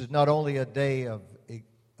 this is not only a day of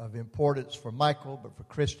importance for Michael, but for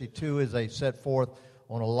Christy too, as they set forth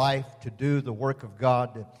on a life to do the work of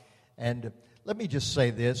God. And let me just say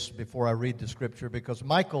this before I read the Scripture, because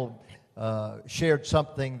Michael shared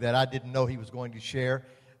something that I didn't know he was going to share,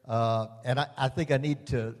 and I think I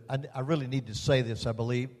really need to say this, I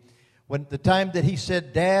believe. When the time that he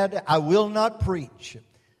said, "Dad, I will not preach,"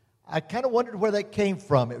 I kind of wondered where that came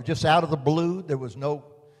from. It was just out of the blue. There was no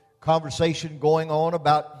conversation going on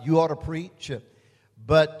about you ought to preach.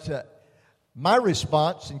 But my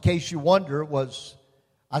response, in case you wonder, was,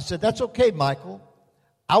 I said, "That's okay, Michael.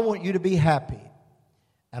 I want you to be happy.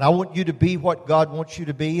 And I want you to be what God wants you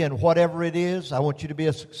to be. And whatever it is, I want you to be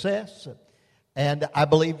a success. And I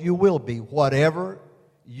believe you will be. Whatever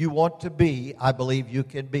you want to be, I believe you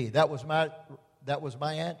can be." That was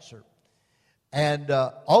my answer. And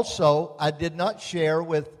also, I did not share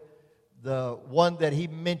with the one that he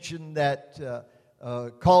mentioned that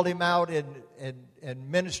called him out and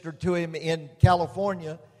ministered to him in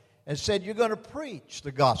California and said, "You're going to preach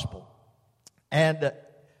the gospel." And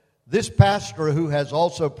this pastor, who has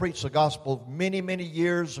also preached the gospel many, many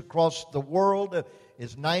years across the world,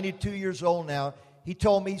 is 92 years old now. He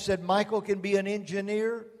told me, he said, "Michael can be an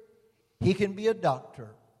engineer. He can be a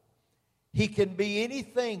doctor. He can be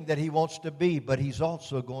anything that he wants to be, but he's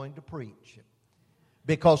also going to preach.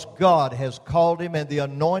 Because God has called him and the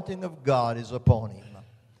anointing of God is upon him."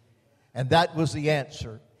 And that was the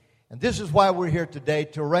answer. And this is why we're here today,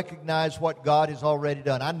 to recognize what God has already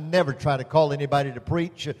done. I never try to call anybody to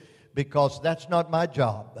preach because that's not my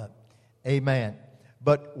job. Amen.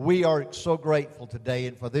 But we are so grateful today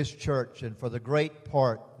and for this church and for the great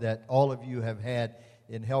part that all of you have had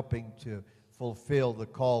in helping to fulfill the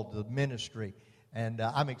call to the ministry. And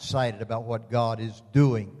I'm excited about what God is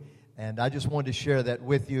doing. And I just wanted to share that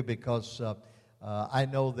with you because I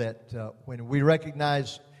know that when we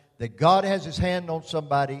recognize that God has His hand on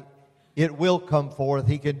somebody, it will come forth.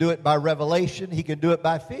 He can do it by revelation. He can do it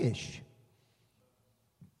by fish.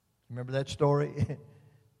 Remember that story?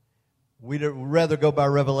 We'd rather go by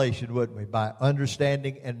revelation, wouldn't we? By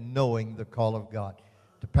understanding and knowing the call of God.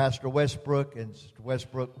 To Pastor Westbrook and Sister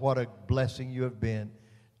Westbrook, what a blessing you have been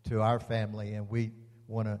to our family, and we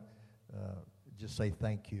want to just say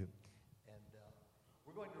thank you. And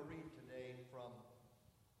we're going to read today from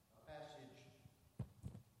a passage.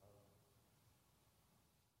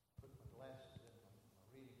 Put my glasses in, my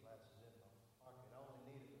reading glasses in my pocket. I only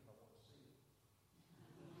need it if I want to see it.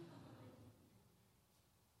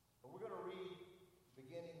 But we're going to read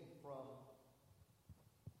beginning from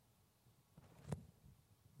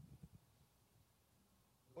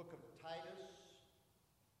the book of Titus.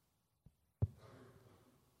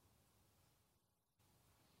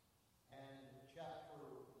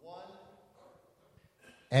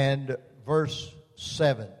 And verse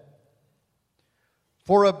 7.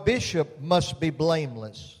 For a bishop must be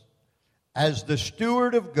blameless, as the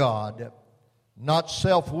steward of God, not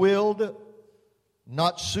self-willed,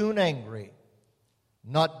 not soon angry,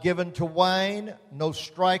 not given to wine, no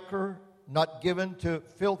striker, not given to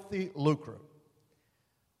filthy lucre,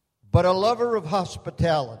 but a lover of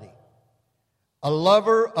hospitality, a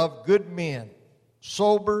lover of good men,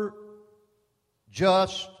 sober,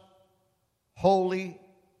 just, holy,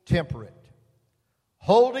 temperate,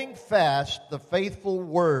 holding fast the faithful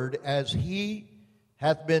word as he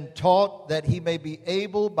hath been taught, that he may be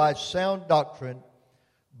able by sound doctrine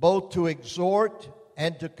both to exhort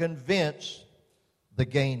and to convince the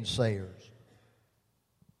gainsayers.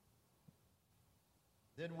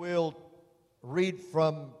 Then we'll read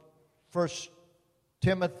from 1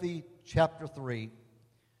 Timothy chapter 3,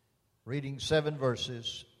 reading 7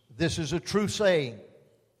 verses. This is a true saying.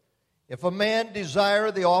 If a man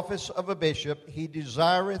desire the office of a bishop, he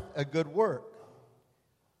desireth a good work.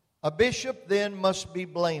 A bishop then must be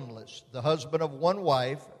blameless, the husband of one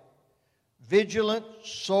wife, vigilant,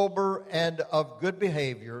 sober, and of good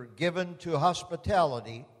behavior, given to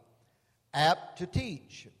hospitality, apt to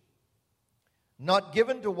teach, not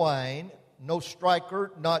given to wine, no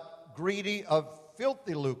striker, not greedy of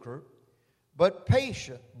filthy lucre, but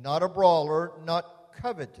patient, not a brawler, not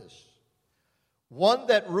covetous, one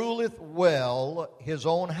that ruleth well his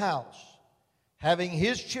own house, having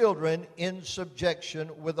his children in subjection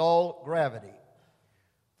with all gravity.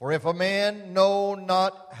 For if a man know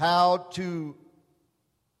not how to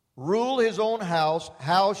rule his own house,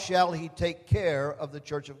 how shall he take care of the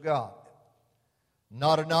church of God?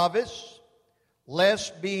 Not a novice,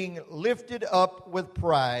 lest being lifted up with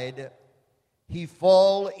pride, he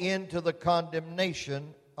fall into the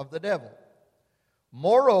condemnation of the devil.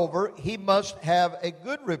 Moreover, he must have a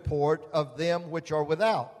good report of them which are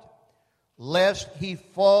without, lest he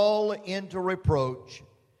fall into reproach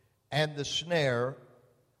and the snare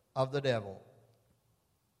of the devil.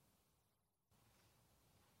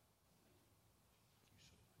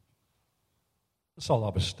 Let's all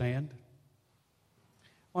of us stand.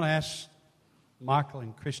 I want to ask Michael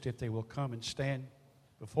and Christy if they will come and stand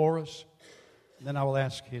before us. And then I will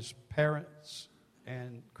ask his parents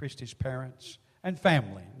and Christy's parents and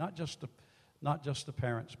family, not just the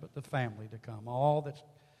parents, but the family to come. All that's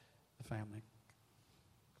the family.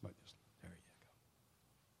 Come on, there you go.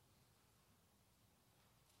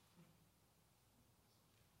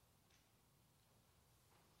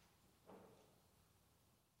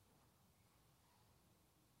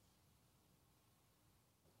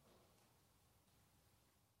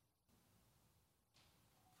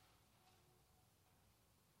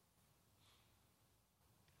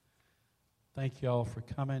 Thank you all for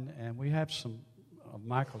coming. And we have some of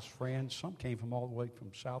Michael's friends. Some came from all the way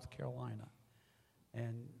from South Carolina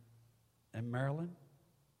and Maryland.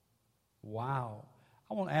 Wow.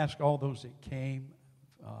 I want to ask all those that came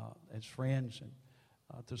as friends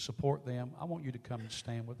and to support them. I want you to come and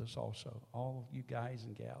stand with us also. All of you guys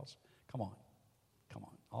and gals. Come on. Come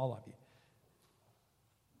on. All of you.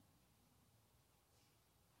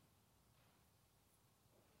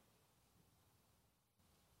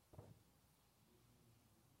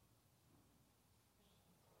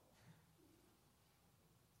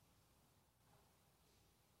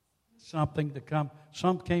 Something to come.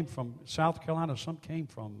 Some came from South Carolina, some came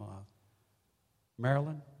from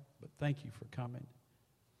Maryland, but thank you for coming.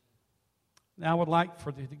 Now I would like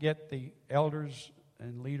to get the elders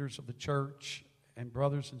and leaders of the church and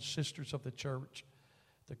brothers and sisters of the church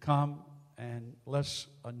to come and let's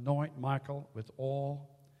anoint Michael with oil,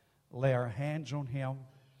 lay our hands on him,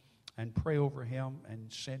 and pray over him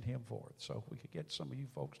and send him forth. So if we could get some of you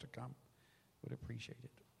folks to come, we'd appreciate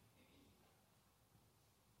it.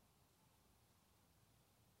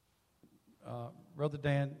 Brother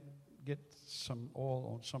Dan, get some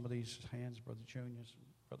oil on some of these hands, Brother Juniors,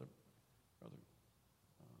 Brother. There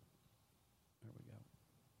we go.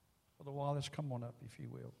 Brother Wallace, come on up if you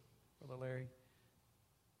will. Brother Larry,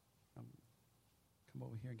 come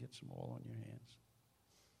over here and get some oil on your hands.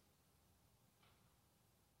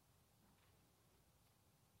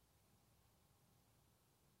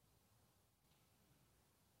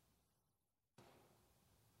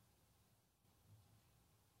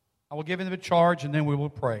 I will give him the charge, and then we will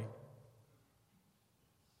pray.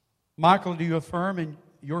 Michael, do you affirm in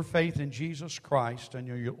your faith in Jesus Christ and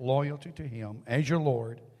your loyalty to Him as your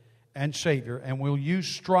Lord and Savior, and will you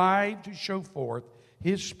strive to show forth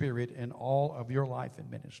His Spirit in all of your life and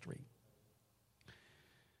ministry?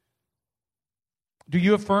 Do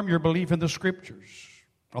you affirm your belief in the Scriptures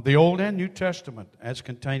of the Old and New Testament as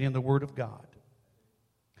contained in the Word of God?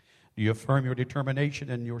 Do you affirm your determination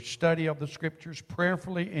in your study of the Scriptures,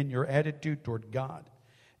 prayerfully in your attitude toward God,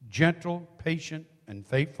 gentle, patient, and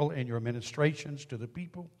faithful in your ministrations to the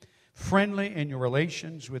people, friendly in your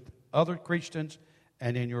relations with other Christians,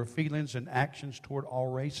 and in your feelings and actions toward all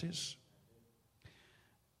races?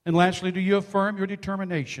 And lastly, do you affirm your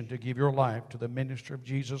determination to give your life to the ministry of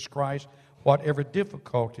Jesus Christ, whatever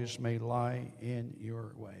difficulties may lie in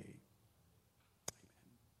your way?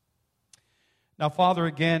 Now, Father,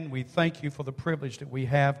 again, we thank you for the privilege that we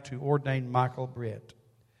have to ordain Michael Britt.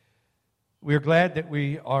 We are glad that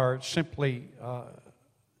we are simply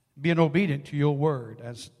being obedient to your word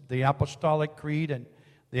as the apostolic creed and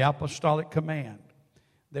the apostolic command.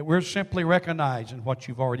 That we're simply recognizing what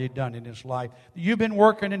you've already done in his life. You've been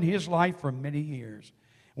working in his life for many years.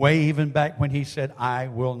 Way even back when he said, I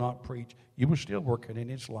will not preach. You were still working in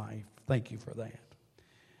his life. Thank you for that.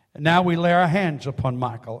 And now we lay our hands upon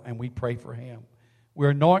Michael and we pray for him. We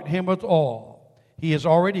anoint him with oil. He is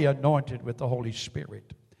already anointed with the Holy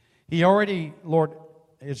Spirit. He already, Lord,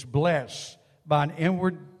 is blessed by an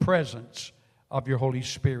inward presence of your Holy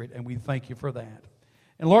Spirit, and we thank you for that.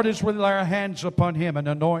 And Lord, as we lay our hands upon him and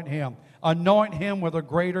anoint him with a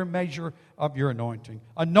greater measure of your anointing.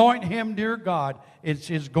 Anoint him, dear God, as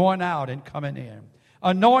his going out and coming in.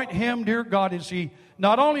 Anoint him, dear God, as he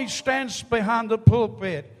not only stands behind the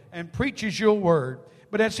pulpit and preaches your word,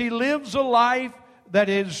 but as he lives a life that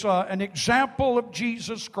is an example of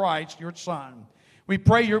Jesus Christ, your Son. We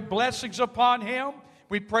pray your blessings upon him.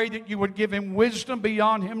 We pray that you would give him wisdom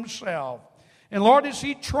beyond himself. And Lord, as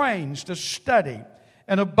he trains to study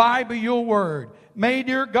and abide by your word, may,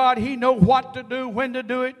 dear God, he know what to do, when to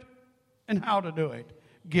do it, and how to do it.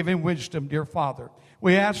 Give him wisdom, dear Father.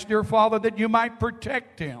 We ask, dear Father, that you might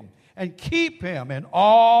protect him and keep him in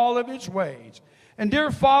all of his ways. And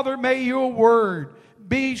dear Father, may your word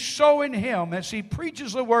be so in him as he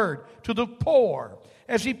preaches the word to the poor,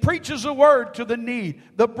 as he preaches the word to the need,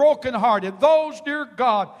 the brokenhearted, those, dear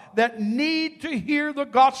God, that need to hear the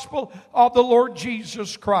gospel of the Lord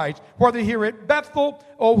Jesus Christ, whether here at Bethel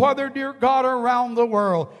or whether, dear God, around the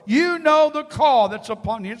world. You know the call that's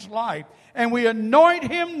upon his life, and we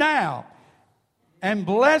anoint him now and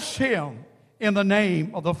bless him in the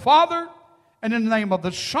name of the Father and in the name of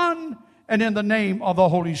the Son and in the name of the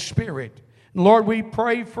Holy Spirit. Lord, we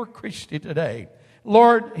pray for Christy today.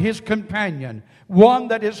 Lord, his companion, one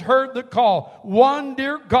that has heard the call, one,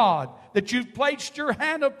 dear God, that you've placed your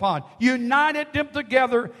hand upon, united them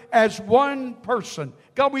together as one person.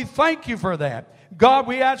 God, we thank you for that. God,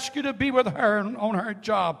 we ask you to be with her on her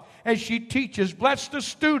job as she teaches. Bless the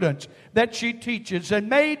students that she teaches. And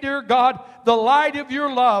may, dear God, the light of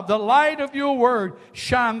your love, the light of your word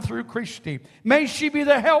shine through Christy. May she be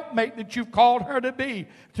the helpmate that you've called her to be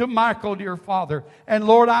to Michael, dear Father. And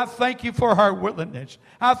Lord, I thank you for her willingness.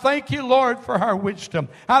 I thank you, Lord, for her wisdom.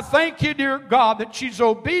 I thank you, dear God, that she's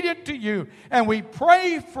obedient to you. And we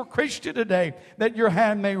pray for Christy today that your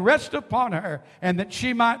hand may rest upon her and that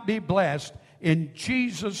she might be blessed in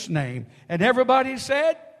Jesus' name. And everybody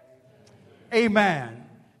said, amen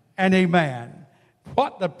and amen.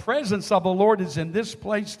 What the presence of the Lord is in this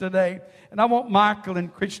place today. And I want Michael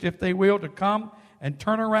and Christy, if they will, to come and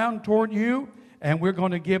turn around toward you. And we're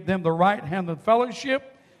going to give them the right hand of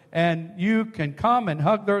fellowship. And you can come and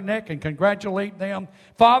hug their neck and congratulate them.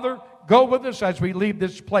 Father, go with us as we leave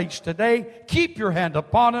this place today. Keep your hand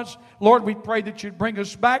upon us. Lord, we pray that you'd bring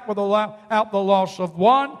us back without the loss of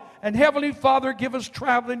one. And Heavenly Father, give us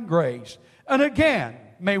traveling grace. And again,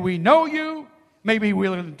 may we know you, may we be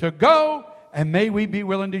willing to go, and may we be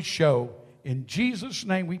willing to show. In Jesus'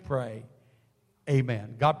 name we pray.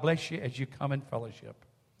 Amen. God bless you as you come in fellowship.